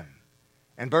man,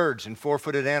 and birds and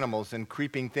four-footed animals and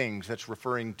creeping things. That's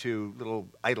referring to little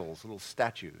idols, little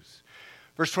statues.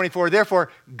 Verse 24,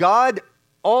 therefore God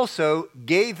also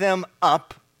gave them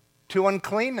up to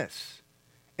uncleanness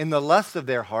in the lust of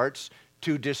their hearts,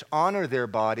 to dishonor their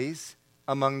bodies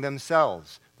among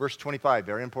themselves. Verse 25,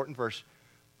 very important verse.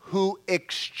 Who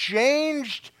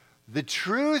exchanged the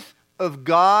truth of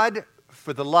God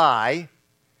for the lie,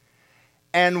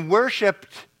 and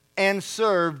worshiped and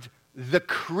served the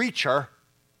creature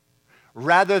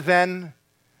rather than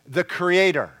the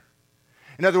Creator.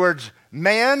 In other words,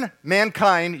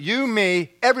 mankind, you,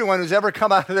 me, everyone who's ever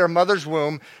come out of their mother's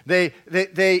womb, they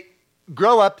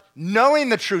grow up knowing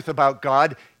the truth about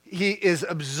God. He is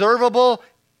observable.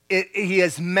 He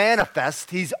is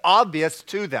manifest. He's obvious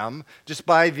to them just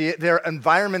by their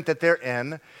environment that they're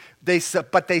in.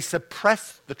 But they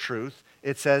suppress the truth,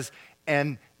 it says,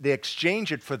 and they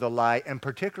exchange it for the lie. And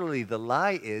particularly the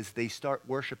lie is they start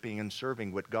worshiping and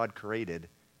serving what God created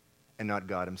and not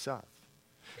God himself.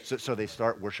 So they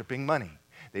start worshiping money.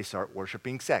 They start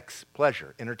worshiping sex,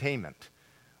 pleasure, entertainment,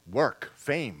 work,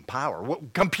 fame, power,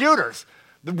 computers.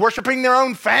 They're worshiping their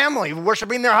own family,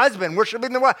 worshiping their husband,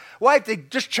 worshiping their wife. They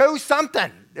just chose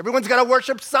something. Everyone's got to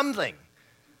worship something.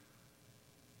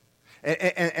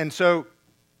 And so,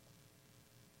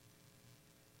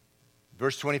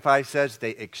 verse 25 says,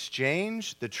 they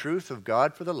exchanged the truth of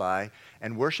God for the lie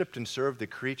and worshiped and served the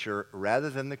creature rather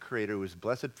than the Creator, who is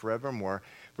blessed forevermore.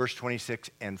 Verse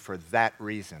 26, and for that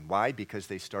reason. Why? Because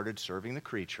they started serving the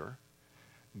creature.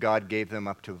 God gave them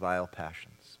up to vile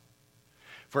passions.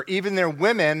 For even their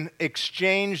women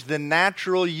exchanged the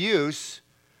natural use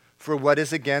for what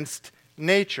is against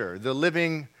nature. The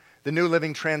New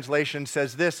Living Translation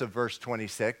says this of verse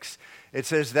 26. It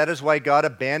says, that is why God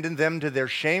abandoned them to their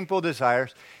shameful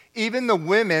desires. Even the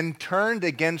women turned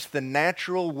against the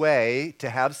natural way to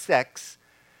have sex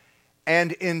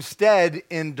and instead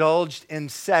indulged in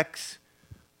sex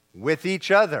with each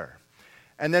other.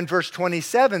 And then verse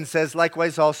 27 says,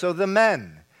 likewise also the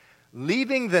men,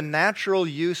 leaving the natural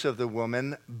use of the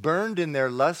woman, burned in their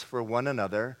lust for one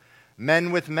another,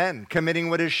 men with men, committing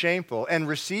what is shameful, and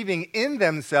receiving in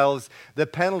themselves the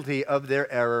penalty of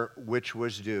their error which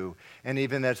was due. And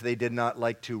even as they did not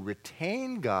like to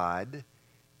retain God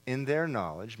in their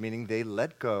knowledge, meaning they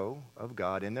let go of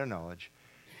God in their knowledge,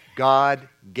 God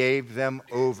gave them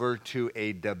over to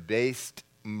a debased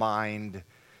mind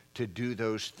to do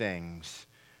those things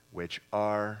which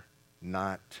are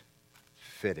not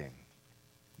fitting.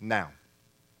 Now,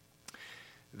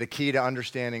 the key to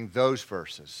understanding those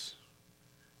verses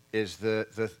is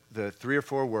the 3 or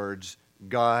 4 words,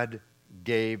 God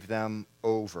gave them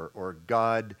over, or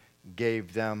God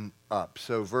gave them up.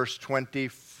 So verse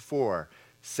 24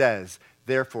 says,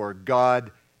 therefore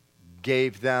God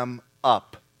gave them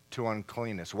up to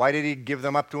uncleanness. Why did he give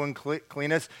them up to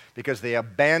uncleanness? Because they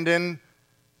abandoned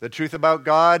the truth about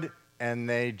God and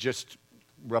they just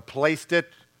replaced it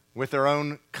with their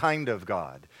own kind of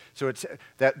God. So it's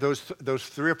that those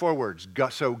 3 or 4 words.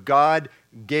 So God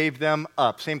gave them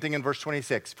up. Same thing in verse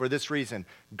 26. For this reason,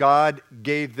 God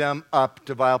gave them up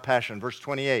to vile passion. Verse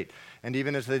 28. And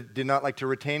even as they did not like to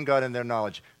retain God in their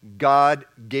knowledge, God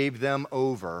gave them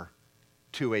over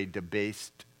to a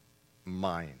debased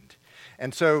mind.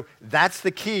 And so that's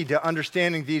the key to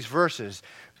understanding these verses.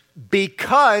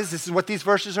 Because, this is what these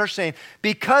verses are saying,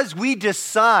 because we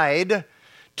decide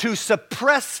to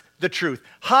suppress the truth,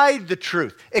 hide the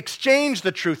truth, exchange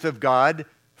the truth of God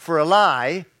for a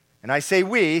lie, And I say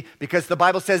we because the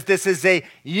Bible says this is a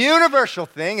universal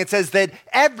thing. It says that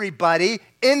everybody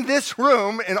in this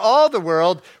room, in all the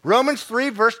world, Romans 3,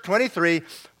 verse 23,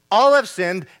 all have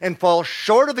sinned and fall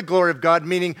short of the glory of God,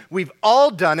 meaning we've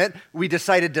all done it. We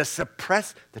decided to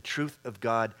suppress the truth of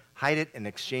God, hide it, and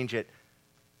exchange it.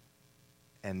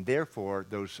 And therefore,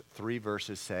 those 3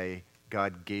 verses say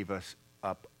God gave us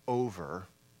up over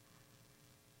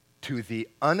to the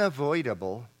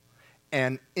unavoidable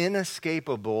and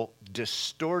inescapable,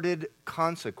 distorted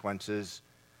consequences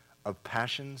of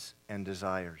passions and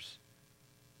desires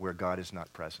where God is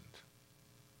not present.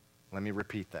 Let me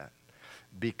repeat that.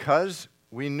 Because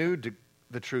we knew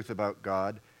the truth about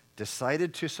God,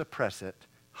 decided to suppress it,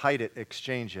 hide it,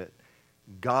 exchange it,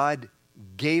 God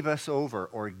gave us over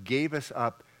or gave us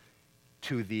up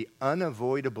to the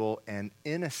unavoidable and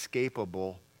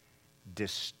inescapable,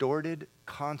 distorted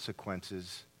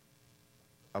consequences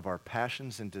of our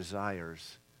passions and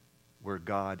desires where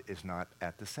God is not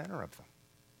at the center of them.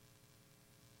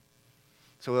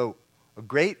 So a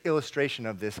great illustration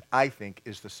of this, I think,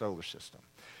 is the solar system.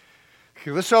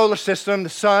 The solar system, the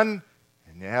sun,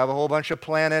 and you have a whole bunch of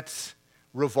planets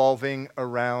revolving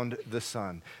around the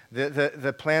sun.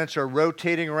 The planets are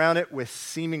rotating around it with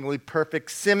seemingly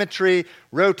perfect symmetry,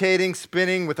 rotating,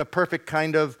 spinning with a perfect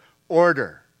kind of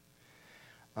order.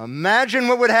 Imagine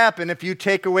what would happen if you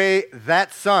take away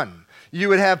that sun. You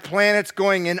would have planets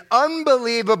going in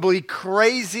unbelievably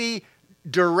crazy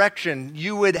direction.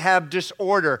 You would have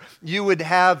disorder. You would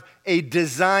have a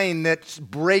design that's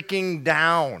breaking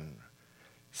down.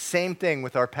 Same thing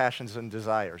with our passions and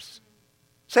desires.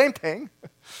 Same thing.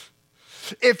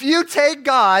 If you take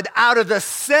God out of the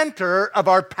center of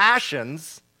our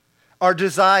passions, our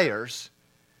desires,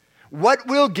 what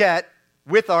we'll get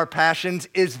with our passions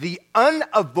is the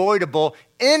unavoidable,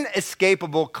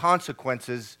 inescapable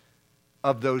consequences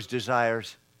of those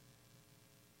desires,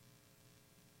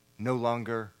 no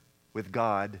longer with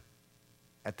God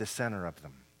at the center of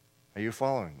them. Are you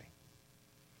following me?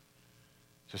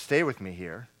 So stay with me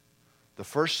here. The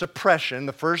first suppression,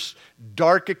 the first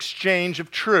dark exchange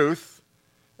of truth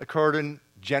occurred in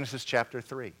Genesis chapter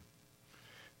 3.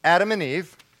 Adam and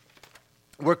Eve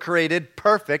were created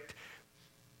perfect.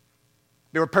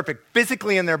 They were perfect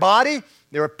physically in their body.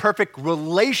 They were perfect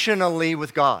relationally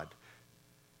with God.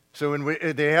 So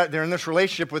they're in this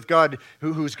relationship with God,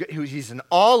 He's an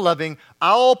all-loving,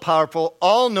 all-powerful,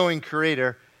 all-knowing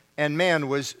creator, and man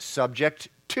was subject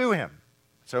to him.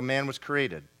 So man was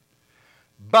created.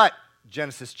 But,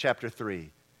 Genesis chapter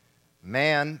 3,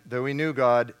 man, though he knew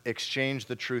God, exchanged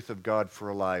the truth of God for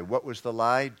a lie. What was the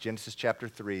lie? Genesis chapter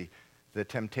 3, the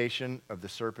temptation of the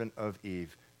serpent of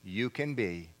Eve. You can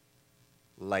be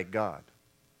like God.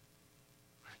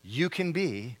 You can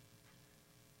be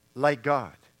like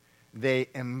God. They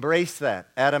embrace that,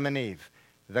 Adam and Eve.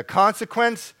 The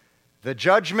consequence, the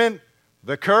judgment,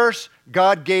 the curse,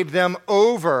 God gave them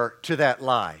over to that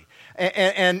lie.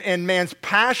 And man's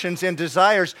passions and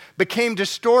desires became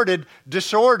distorted,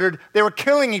 disordered. They were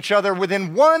killing each other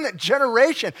within one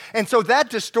generation. And so that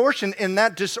distortion and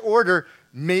that disorder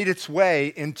made its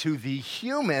way into the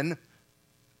human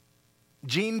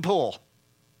gene pool.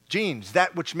 Genes,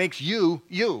 that which makes you,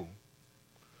 you.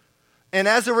 And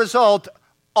as a result,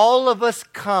 all of us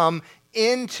come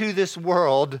into this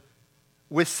world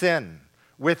with sin,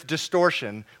 with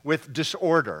distortion, with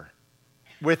disorder,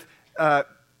 with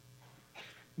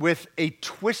a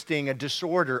twisting, a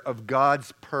disorder of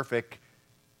God's perfect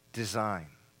design.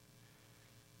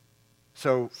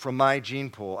 So from my gene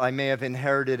pool, I may have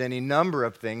inherited any number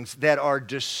of things that are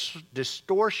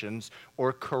distortions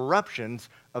or corruptions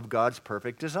of God's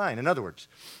perfect design. In other words,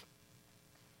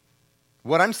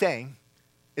 what I'm saying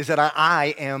is that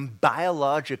I am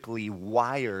biologically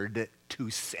wired to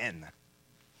sin.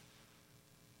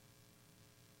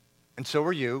 And so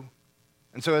are you.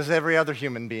 And so is every other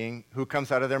human being who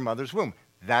comes out of their mother's womb.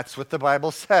 That's what the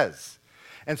Bible says.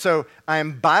 And so I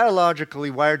am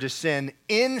biologically wired to sin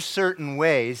in certain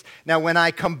ways. Now, when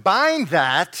I combine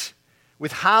that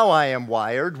with how I am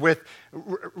wired,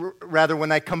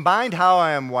 when I combined how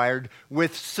I am wired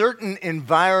with certain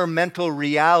environmental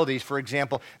realities, for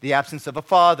example, the absence of a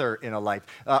father in a life,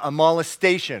 a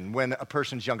molestation when a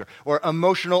person's younger, or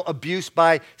emotional abuse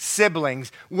by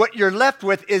siblings, what you're left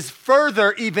with is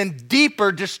further, even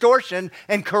deeper distortion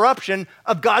and corruption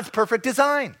of God's perfect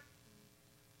design.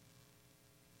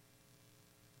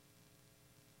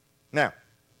 Now,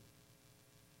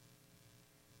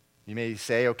 you may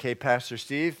say, okay, Pastor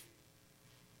Steve,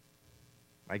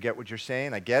 I get what you're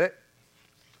saying. I get it.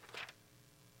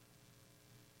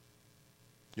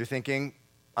 You're thinking,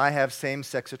 I have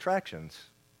same-sex attractions.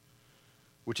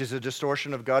 which is a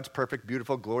distortion of God's perfect,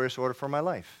 beautiful, glorious order for my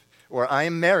life. Or I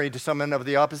am married to someone of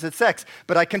the opposite sex,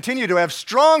 but I continue to have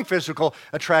strong physical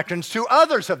attractions to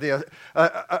others of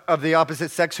the opposite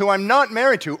sex who I'm not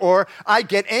married to. Or I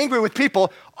get angry with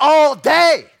people all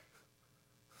day.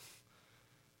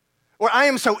 Or I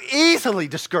am so easily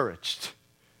discouraged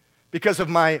because of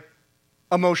my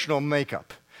emotional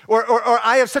makeup. Or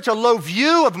I have such a low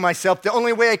view of myself, the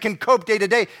only way I can cope day to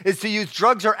day is to use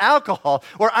drugs or alcohol.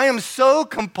 Or I am so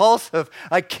compulsive,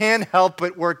 I can't help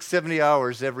but work 70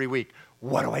 hours every week.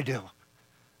 What do I do?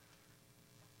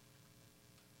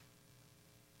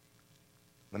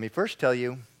 Let me first tell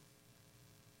you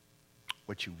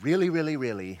what you really, really,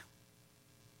 really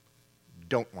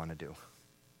don't want to do.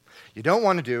 You don't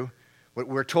want to do what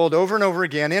we're told over and over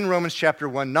again in Romans chapter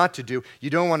 1 not to do. You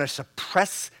don't want to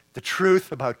suppress the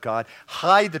truth about God,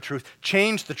 hide the truth,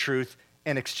 change the truth,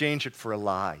 and exchange it for a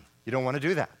lie. You don't want to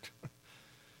do that.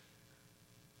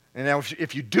 And now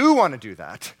if you do want to do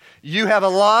that, you have a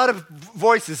lot of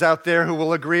voices out there who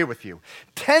will agree with you.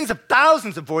 Tens of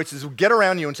thousands of voices will get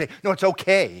around you and say, no, it's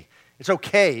okay. It's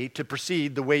okay to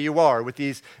proceed the way you are with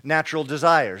these natural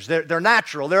desires. They're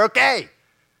natural. They're okay.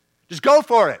 Just go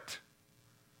for it.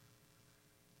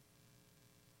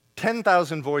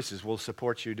 10,000 voices will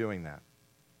support you doing that.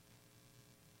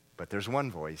 But there's one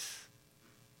voice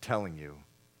telling you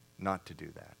not to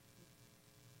do that.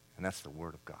 And that's the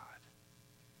Word of God.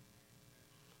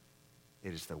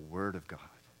 It is the Word of God.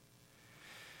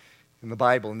 In the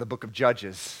Bible, in the book of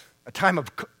Judges, a time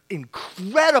of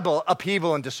incredible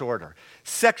upheaval and disorder,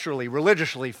 sexually,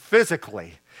 religiously,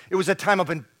 physically. It was a time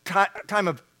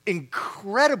of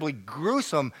incredibly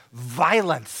gruesome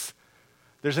violence.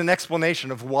 There's an explanation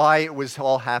of why it was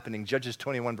all happening. Judges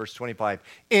 21, verse 25.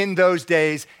 In those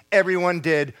days, everyone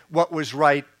did what was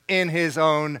right in his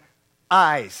own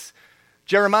eyes.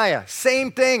 Jeremiah,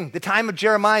 same thing. The time of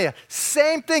Jeremiah,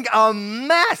 same thing. A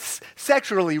mess,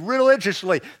 sexually,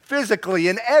 religiously, physically,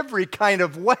 in every kind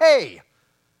of way.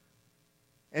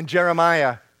 In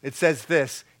Jeremiah, it says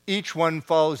this, each one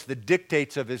follows the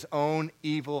dictates of his own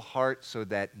evil heart so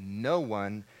that no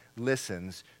one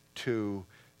listens to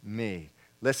me.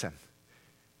 Listen,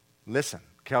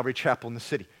 Calvary Chapel in the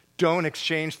city. Don't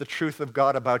exchange the truth of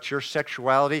God about your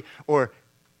sexuality or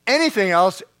anything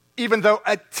else, even though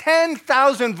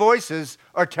 10,000 voices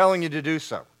are telling you to do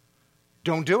so.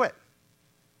 Don't do it.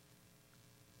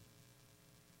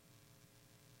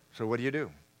 So what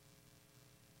do?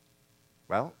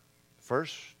 Well,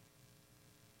 first,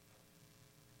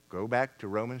 go back to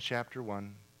Romans chapter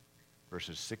 1,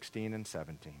 verses 16 and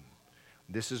 17.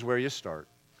 This is where you start.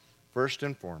 First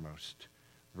and foremost,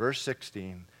 verse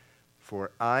 16,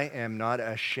 for I am not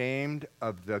ashamed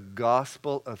of the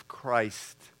gospel of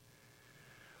Christ,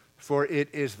 for it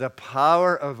is the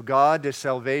power of God to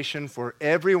salvation for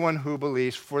everyone who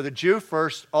believes, for the Jew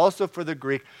first, also for the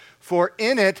Greek, for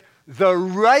in it the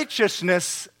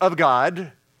righteousness of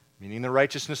God, meaning the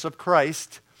righteousness of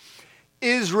Christ,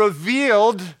 is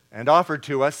revealed and offered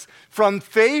to us from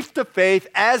faith to faith,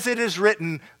 as it is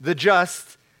written, the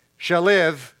just shall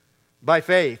live by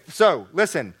faith. So,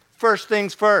 listen, first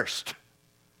things first.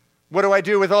 What do I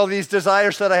do with all these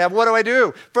desires that I have? What do I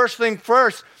do? First thing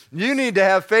first, you need to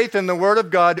have faith in the Word of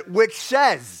God, which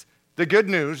says, the good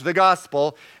news, the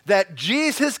gospel, that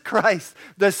Jesus Christ,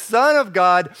 the Son of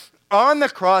God, on the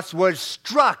cross was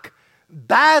struck,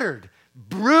 battered,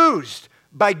 bruised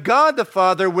by God the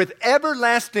Father with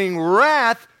everlasting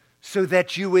wrath, so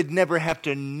that you would never have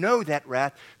to know that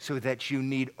wrath, so that you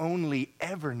need only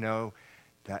ever know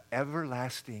the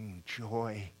everlasting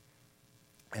joy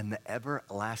and the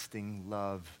everlasting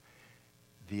love,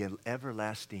 the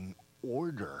everlasting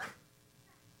order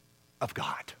of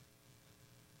God.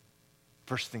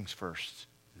 First things first.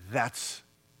 That's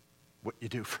what you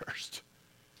do first.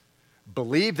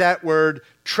 Believe that word,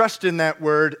 trust in that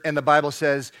word, and the Bible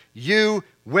says you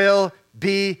will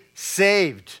be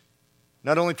saved.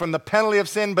 Not only from the penalty of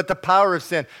sin, but the power of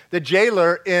sin. The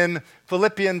jailer in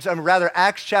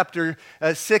Acts chapter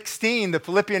 16, the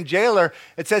Philippian jailer,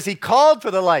 it says he called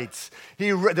for the lights.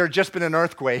 There had just been an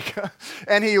earthquake.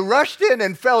 And he rushed in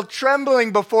and fell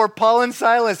trembling before Paul and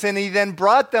Silas. And he then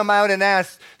brought them out and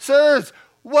asked, sirs,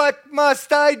 what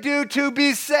must I do to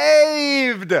be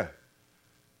saved?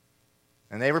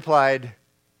 And they replied,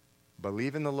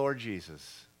 believe in the Lord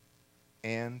Jesus,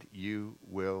 and you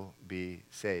will be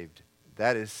saved.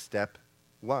 That is step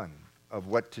one of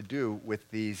what to do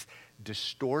with these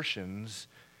distortions,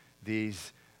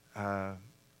 these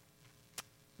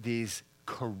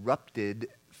corrupted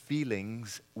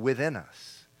feelings within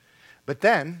us. But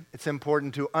then it's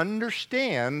important to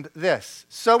understand this.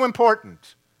 So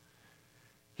important.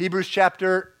 Hebrews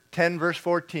chapter 10, verse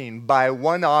 14, by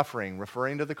one offering,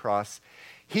 referring to the cross,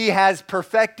 he has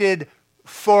perfected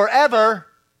forever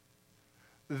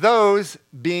those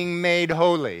being made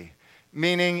holy.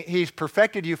 Meaning he's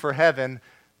perfected you for heaven,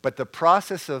 but the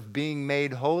process of being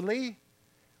made holy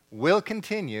will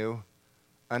continue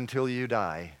until you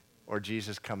die or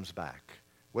Jesus comes back.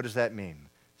 What does that mean?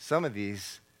 Some of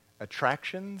these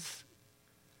attractions,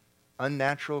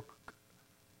 unnatural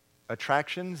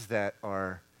attractions that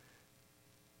are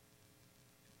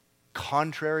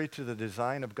contrary to the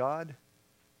design of God,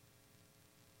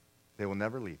 they will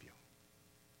never leave you.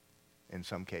 In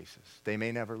some cases, they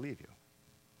may never leave you.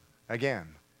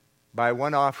 Again, by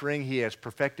one offering, he has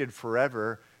perfected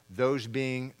forever those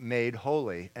being made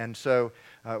holy. And so,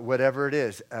 whatever it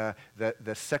is,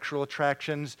 the sexual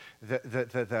attractions,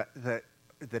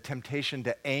 the temptation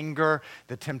to anger,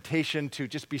 the temptation to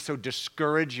just be so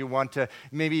discouraged you want to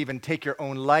maybe even take your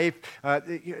own life,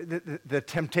 the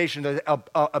temptation, the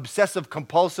obsessive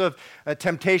compulsive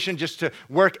temptation just to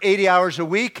work 80 hours a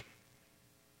week,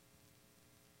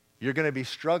 you're going to be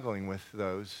struggling with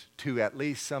those to at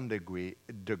least some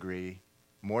degree,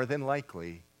 more than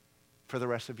likely, for the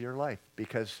rest of your life,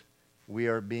 because we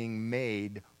are being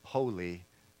made holy.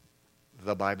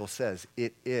 The Bible says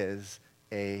it is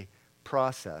a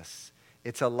process.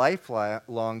 It's a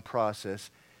lifelong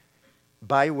process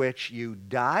by which you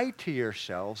die to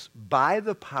yourselves by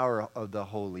the power of the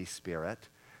Holy Spirit,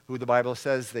 who the Bible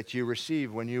says that you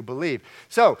receive when you believe.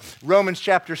 So, Romans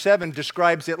chapter 7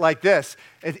 describes it like this.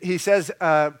 He says,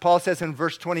 Paul says in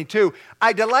verse 22,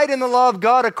 I delight in the law of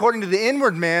God according to the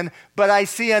inward man, but I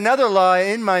see another law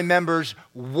in my members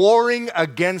warring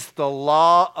against the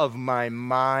law of my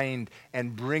mind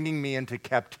and bringing me into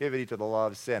captivity to the law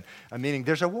of sin. Meaning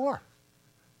there's a war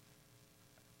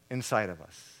inside of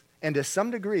us. And to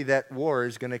some degree, that war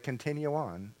is going to continue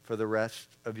on for the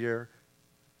rest of your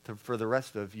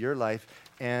life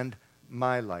and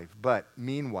my life. But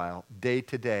meanwhile, day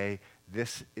to day,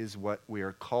 this is what we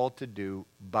are called to do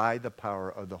by the power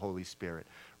of the Holy Spirit.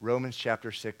 Romans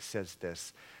chapter 6 says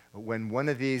this: when one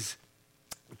of these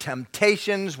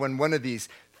temptations, when one of these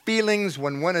feelings,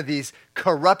 when one of these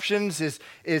corruptions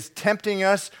is tempting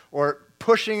us or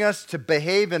pushing us to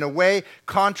behave in a way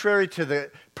contrary to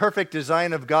the perfect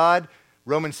design of God,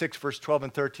 Romans 6 verse 12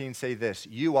 and 13 say this: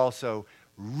 you also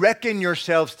reckon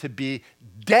yourselves to be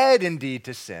dead indeed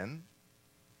to sin,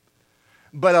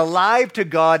 but alive to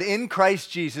God in Christ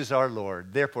Jesus our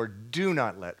Lord. Therefore, do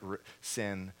not let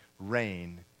sin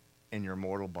reign in your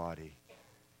mortal body,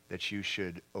 that you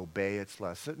should obey its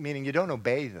lusts. Meaning you don't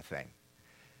obey the thing.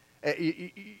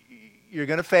 You're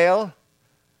going to fail.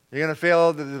 You're going to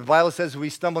fail. The Bible says we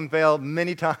stumble and fail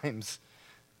many times,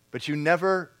 but you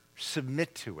never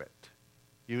submit to it.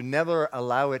 You never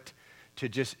allow it to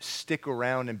just stick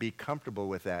around and be comfortable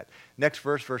with that. Next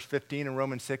verse, verse 15 in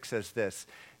Romans 6 says this.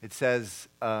 It says,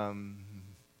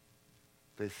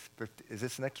 is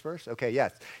this the next verse? Okay,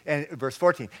 yes. And verse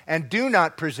 14, and do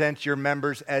not present your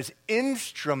members as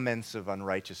instruments of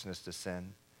unrighteousness to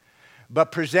sin,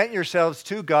 but present yourselves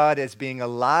to God as being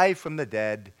alive from the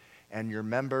dead, and your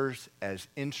members as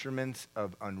instruments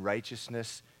of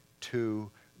unrighteousness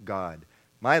to God.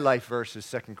 My life verse is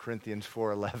 2 Corinthians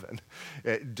 4:11,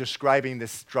 describing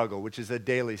this struggle, which is a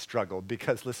daily struggle.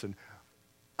 Because listen,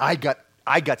 I got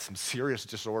some serious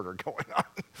disorder going on.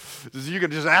 You can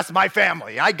just ask my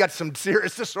family. I got some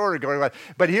serious disorder going on.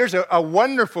 But here's a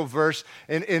wonderful verse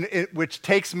in which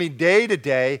takes me day to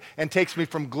day and takes me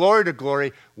from glory to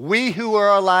glory. We who are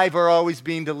alive are always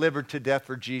being delivered to death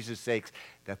for Jesus' sake,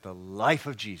 that the life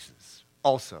of Jesus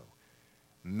also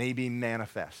may be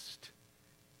manifest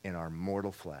in our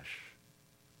mortal flesh.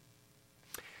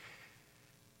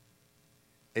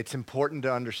 It's important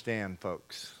to understand,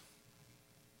 folks,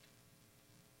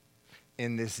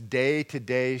 in this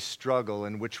day-to-day struggle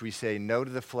in which we say no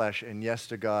to the flesh and yes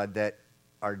to God, that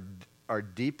our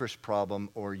deepest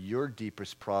problem or your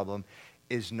deepest problem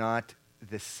is not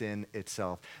the sin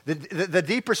itself. The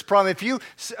deepest problem, if you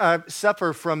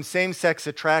suffer from same-sex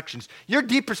attractions, your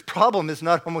deepest problem is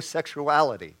not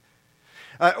homosexuality.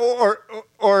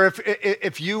 Or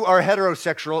if you are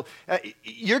heterosexual,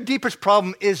 your deepest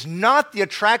problem is not the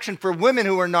attraction for women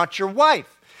who are not your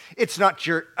wife. It's not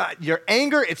your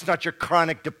anger. It's not your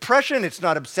chronic depression. It's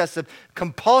not obsessive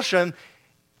compulsion.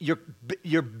 Your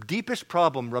deepest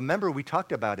problem, remember we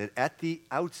talked about it at the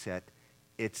outset,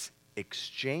 it's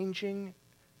exchanging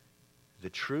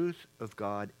the truth of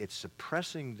God. It's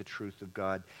suppressing the truth of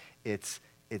God. It's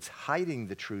hiding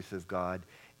the truth of God.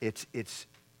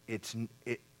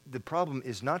 The problem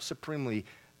is not supremely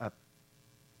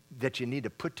that you need to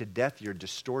put to death your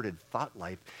distorted thought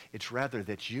life. It's rather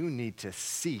that you need to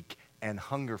seek and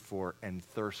hunger for and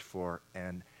thirst for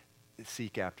and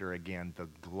seek after again the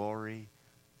glory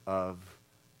of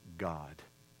God.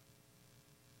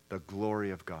 The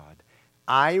glory of God.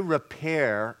 I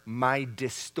repair my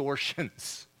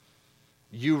distortions.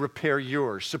 You repair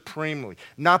yours supremely,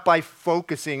 not by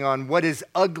focusing on what is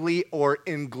ugly or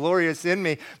inglorious in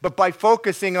me, but by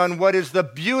focusing on what is the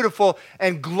beautiful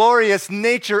and glorious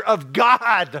nature of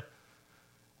God.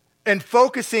 And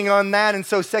focusing on that. And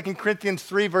so 2 Corinthians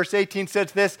 3 verse 18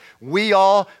 says this, we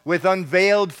all with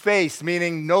unveiled face,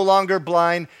 meaning no longer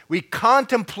blind, we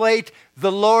contemplate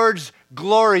the Lord's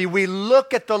glory. We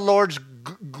look at the Lord's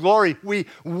glory. We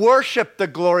worship the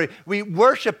glory. We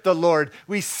worship the Lord.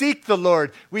 We seek the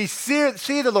Lord. We see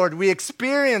the Lord. We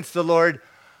experience the Lord,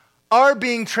 are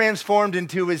being transformed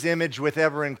into his image with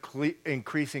ever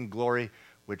increasing glory,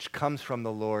 which comes from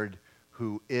the Lord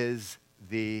who is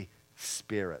the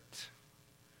Spirit.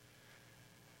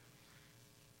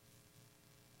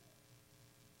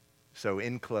 So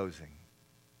in closing,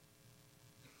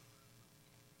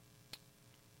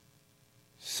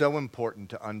 so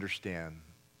important to understand,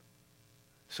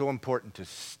 so important to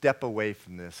step away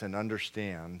from this and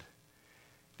understand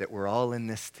that we're all in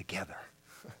this together.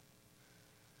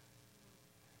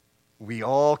 We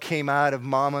all came out of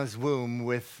mama's womb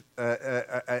with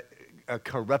a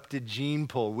corrupted gene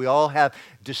pool. We all have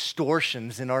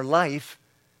distortions in our life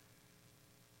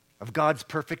of God's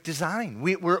perfect design.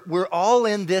 We're all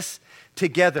in this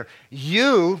together.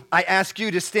 I ask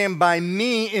you to stand by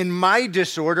me in my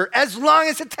disorder as long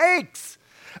as it takes.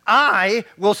 I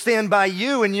will stand by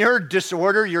you in your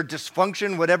disorder, your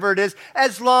dysfunction, whatever it is,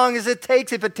 as long as it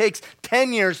takes. If it takes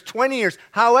 10 years, 20 years,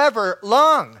 however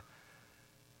long.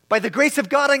 By the grace of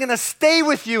God, I'm going to stay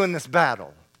with you in this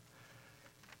battle.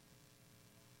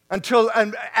 Until,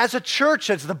 as a church,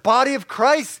 as the body of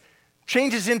Christ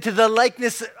changes into the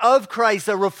likeness of Christ,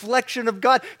 a reflection of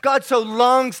God. God so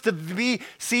longs to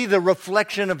see the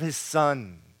reflection of his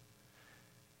Son.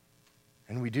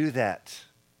 And we do that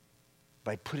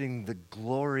by putting the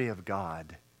glory of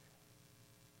God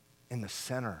in the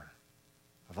center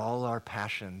of all our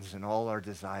passions and all our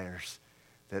desires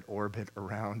that orbit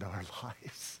around our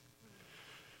lives.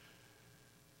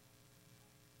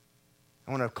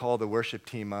 I want to call the worship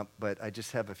team up, but I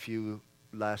just have a few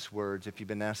last words. If you've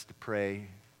been asked to pray,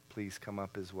 please come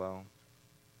up as well.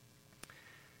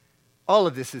 All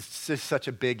of this is just such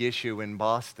a big issue in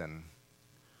Boston.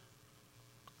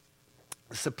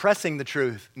 Suppressing the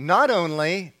truth, not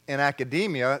only in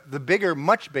academia,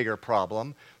 much bigger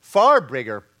problem, far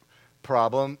bigger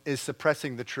problem is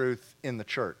suppressing the truth in the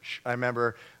church. I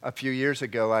remember a few years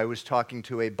ago, I was talking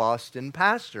to a Boston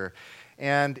pastor,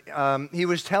 and he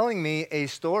was telling me a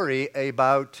story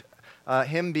about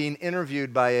him being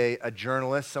interviewed by a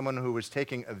journalist, someone who was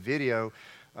taking a video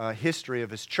history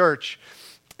of his church.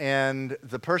 And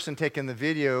the person taking the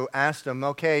video asked him,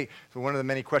 okay, so one of the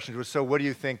many questions was, so what do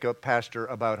you think, Pastor,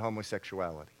 about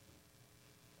homosexuality?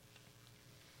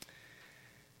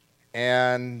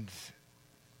 And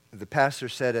the pastor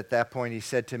said at that point, he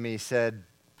said to me,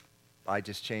 I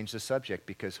just changed the subject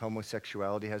because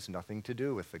homosexuality has nothing to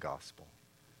do with the gospel.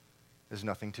 There's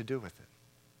nothing to do with it.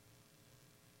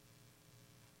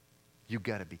 You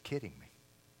got to be kidding me.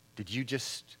 Did you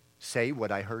just say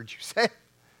what I heard you say?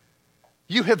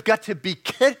 You have got to be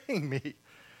kidding me.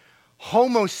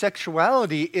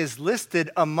 Homosexuality is listed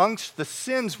amongst the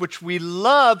sins which we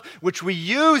love, which we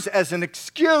use as an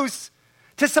excuse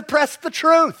to suppress the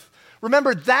truth.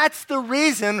 Remember, that's the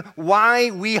reason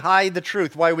why we hide the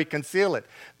truth, why we conceal it.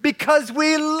 Because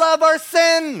we love our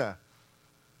sin.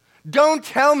 Don't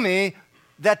tell me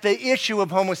that the issue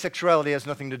of homosexuality has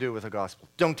nothing to do with the gospel.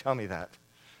 Don't tell me that.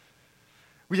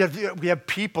 We have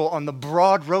people on the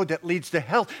broad road that leads to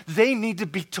hell. They need to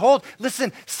be told,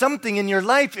 listen, something in your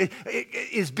life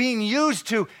is being used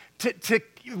to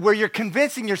where you're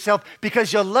convincing yourself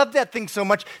because you love that thing so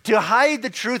much to hide the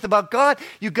truth about God.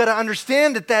 You've got to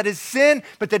understand that that is sin,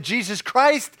 but that Jesus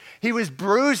Christ, he was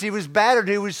bruised, he was battered,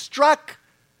 he was struck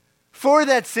for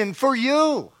that sin, for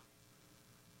you.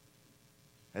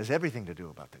 It has everything to do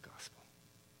about the gospel.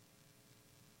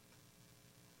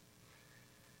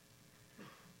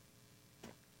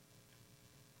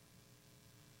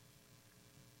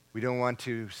 We don't want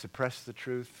to suppress the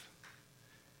truth.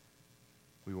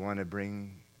 We want to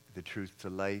bring the truth to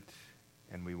light,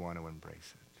 and we want to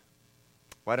embrace it.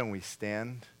 Why don't we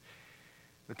stand?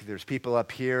 Look, there's people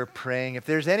up here praying. If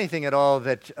there's anything at all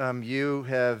that you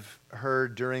have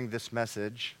heard during this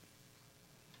message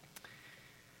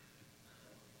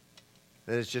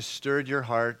that has just stirred your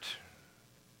heart,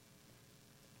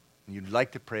 you'd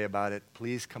like to pray about it,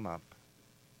 please come up.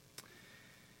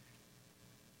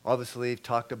 Obviously, we've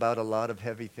talked about a lot of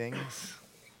heavy things.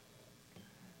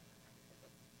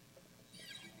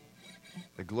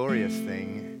 The glorious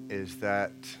thing is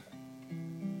that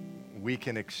we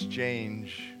can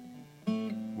exchange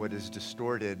what is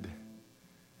distorted,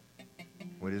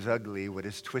 what is ugly, what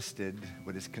is twisted,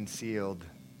 what is concealed,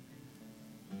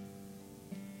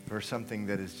 for something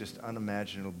that is just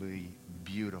unimaginably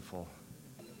beautiful,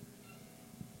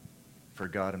 for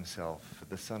God himself, for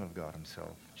the Son of God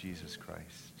himself, Jesus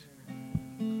Christ.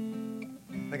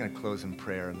 I'm going to close in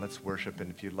prayer, and let's worship, and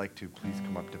if you'd like to, please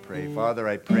come up to pray. Father,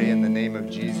 I pray in the name of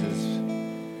Jesus,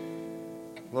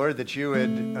 Lord, that you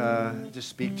would just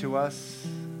speak to us,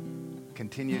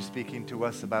 continue speaking to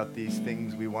us about these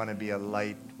things. We want to be a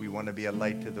light. We want to be a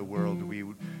light to the world. We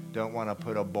don't want to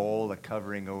put a bowl, a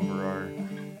covering over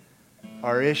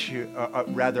our issue,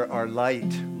 rather our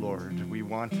light, Lord. We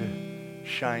want to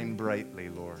shine brightly,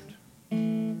 Lord.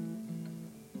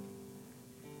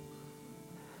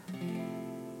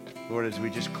 Lord, as we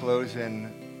just close in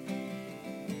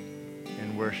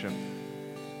worship,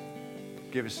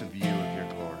 give us a view of your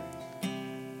glory.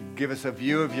 Give us a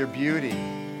view of your beauty.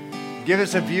 Give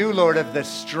us a view, Lord, of the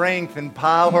strength and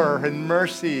power and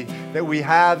mercy that we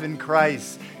have in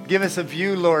Christ. Give us a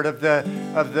view, Lord, of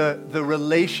the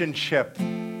relationship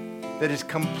that is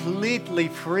completely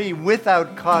free,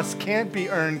 without cost, can't be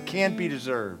earned, can't be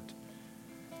deserved.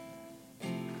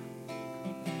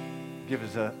 Give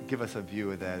us a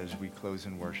view of that as we close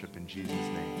in worship in Jesus'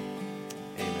 name.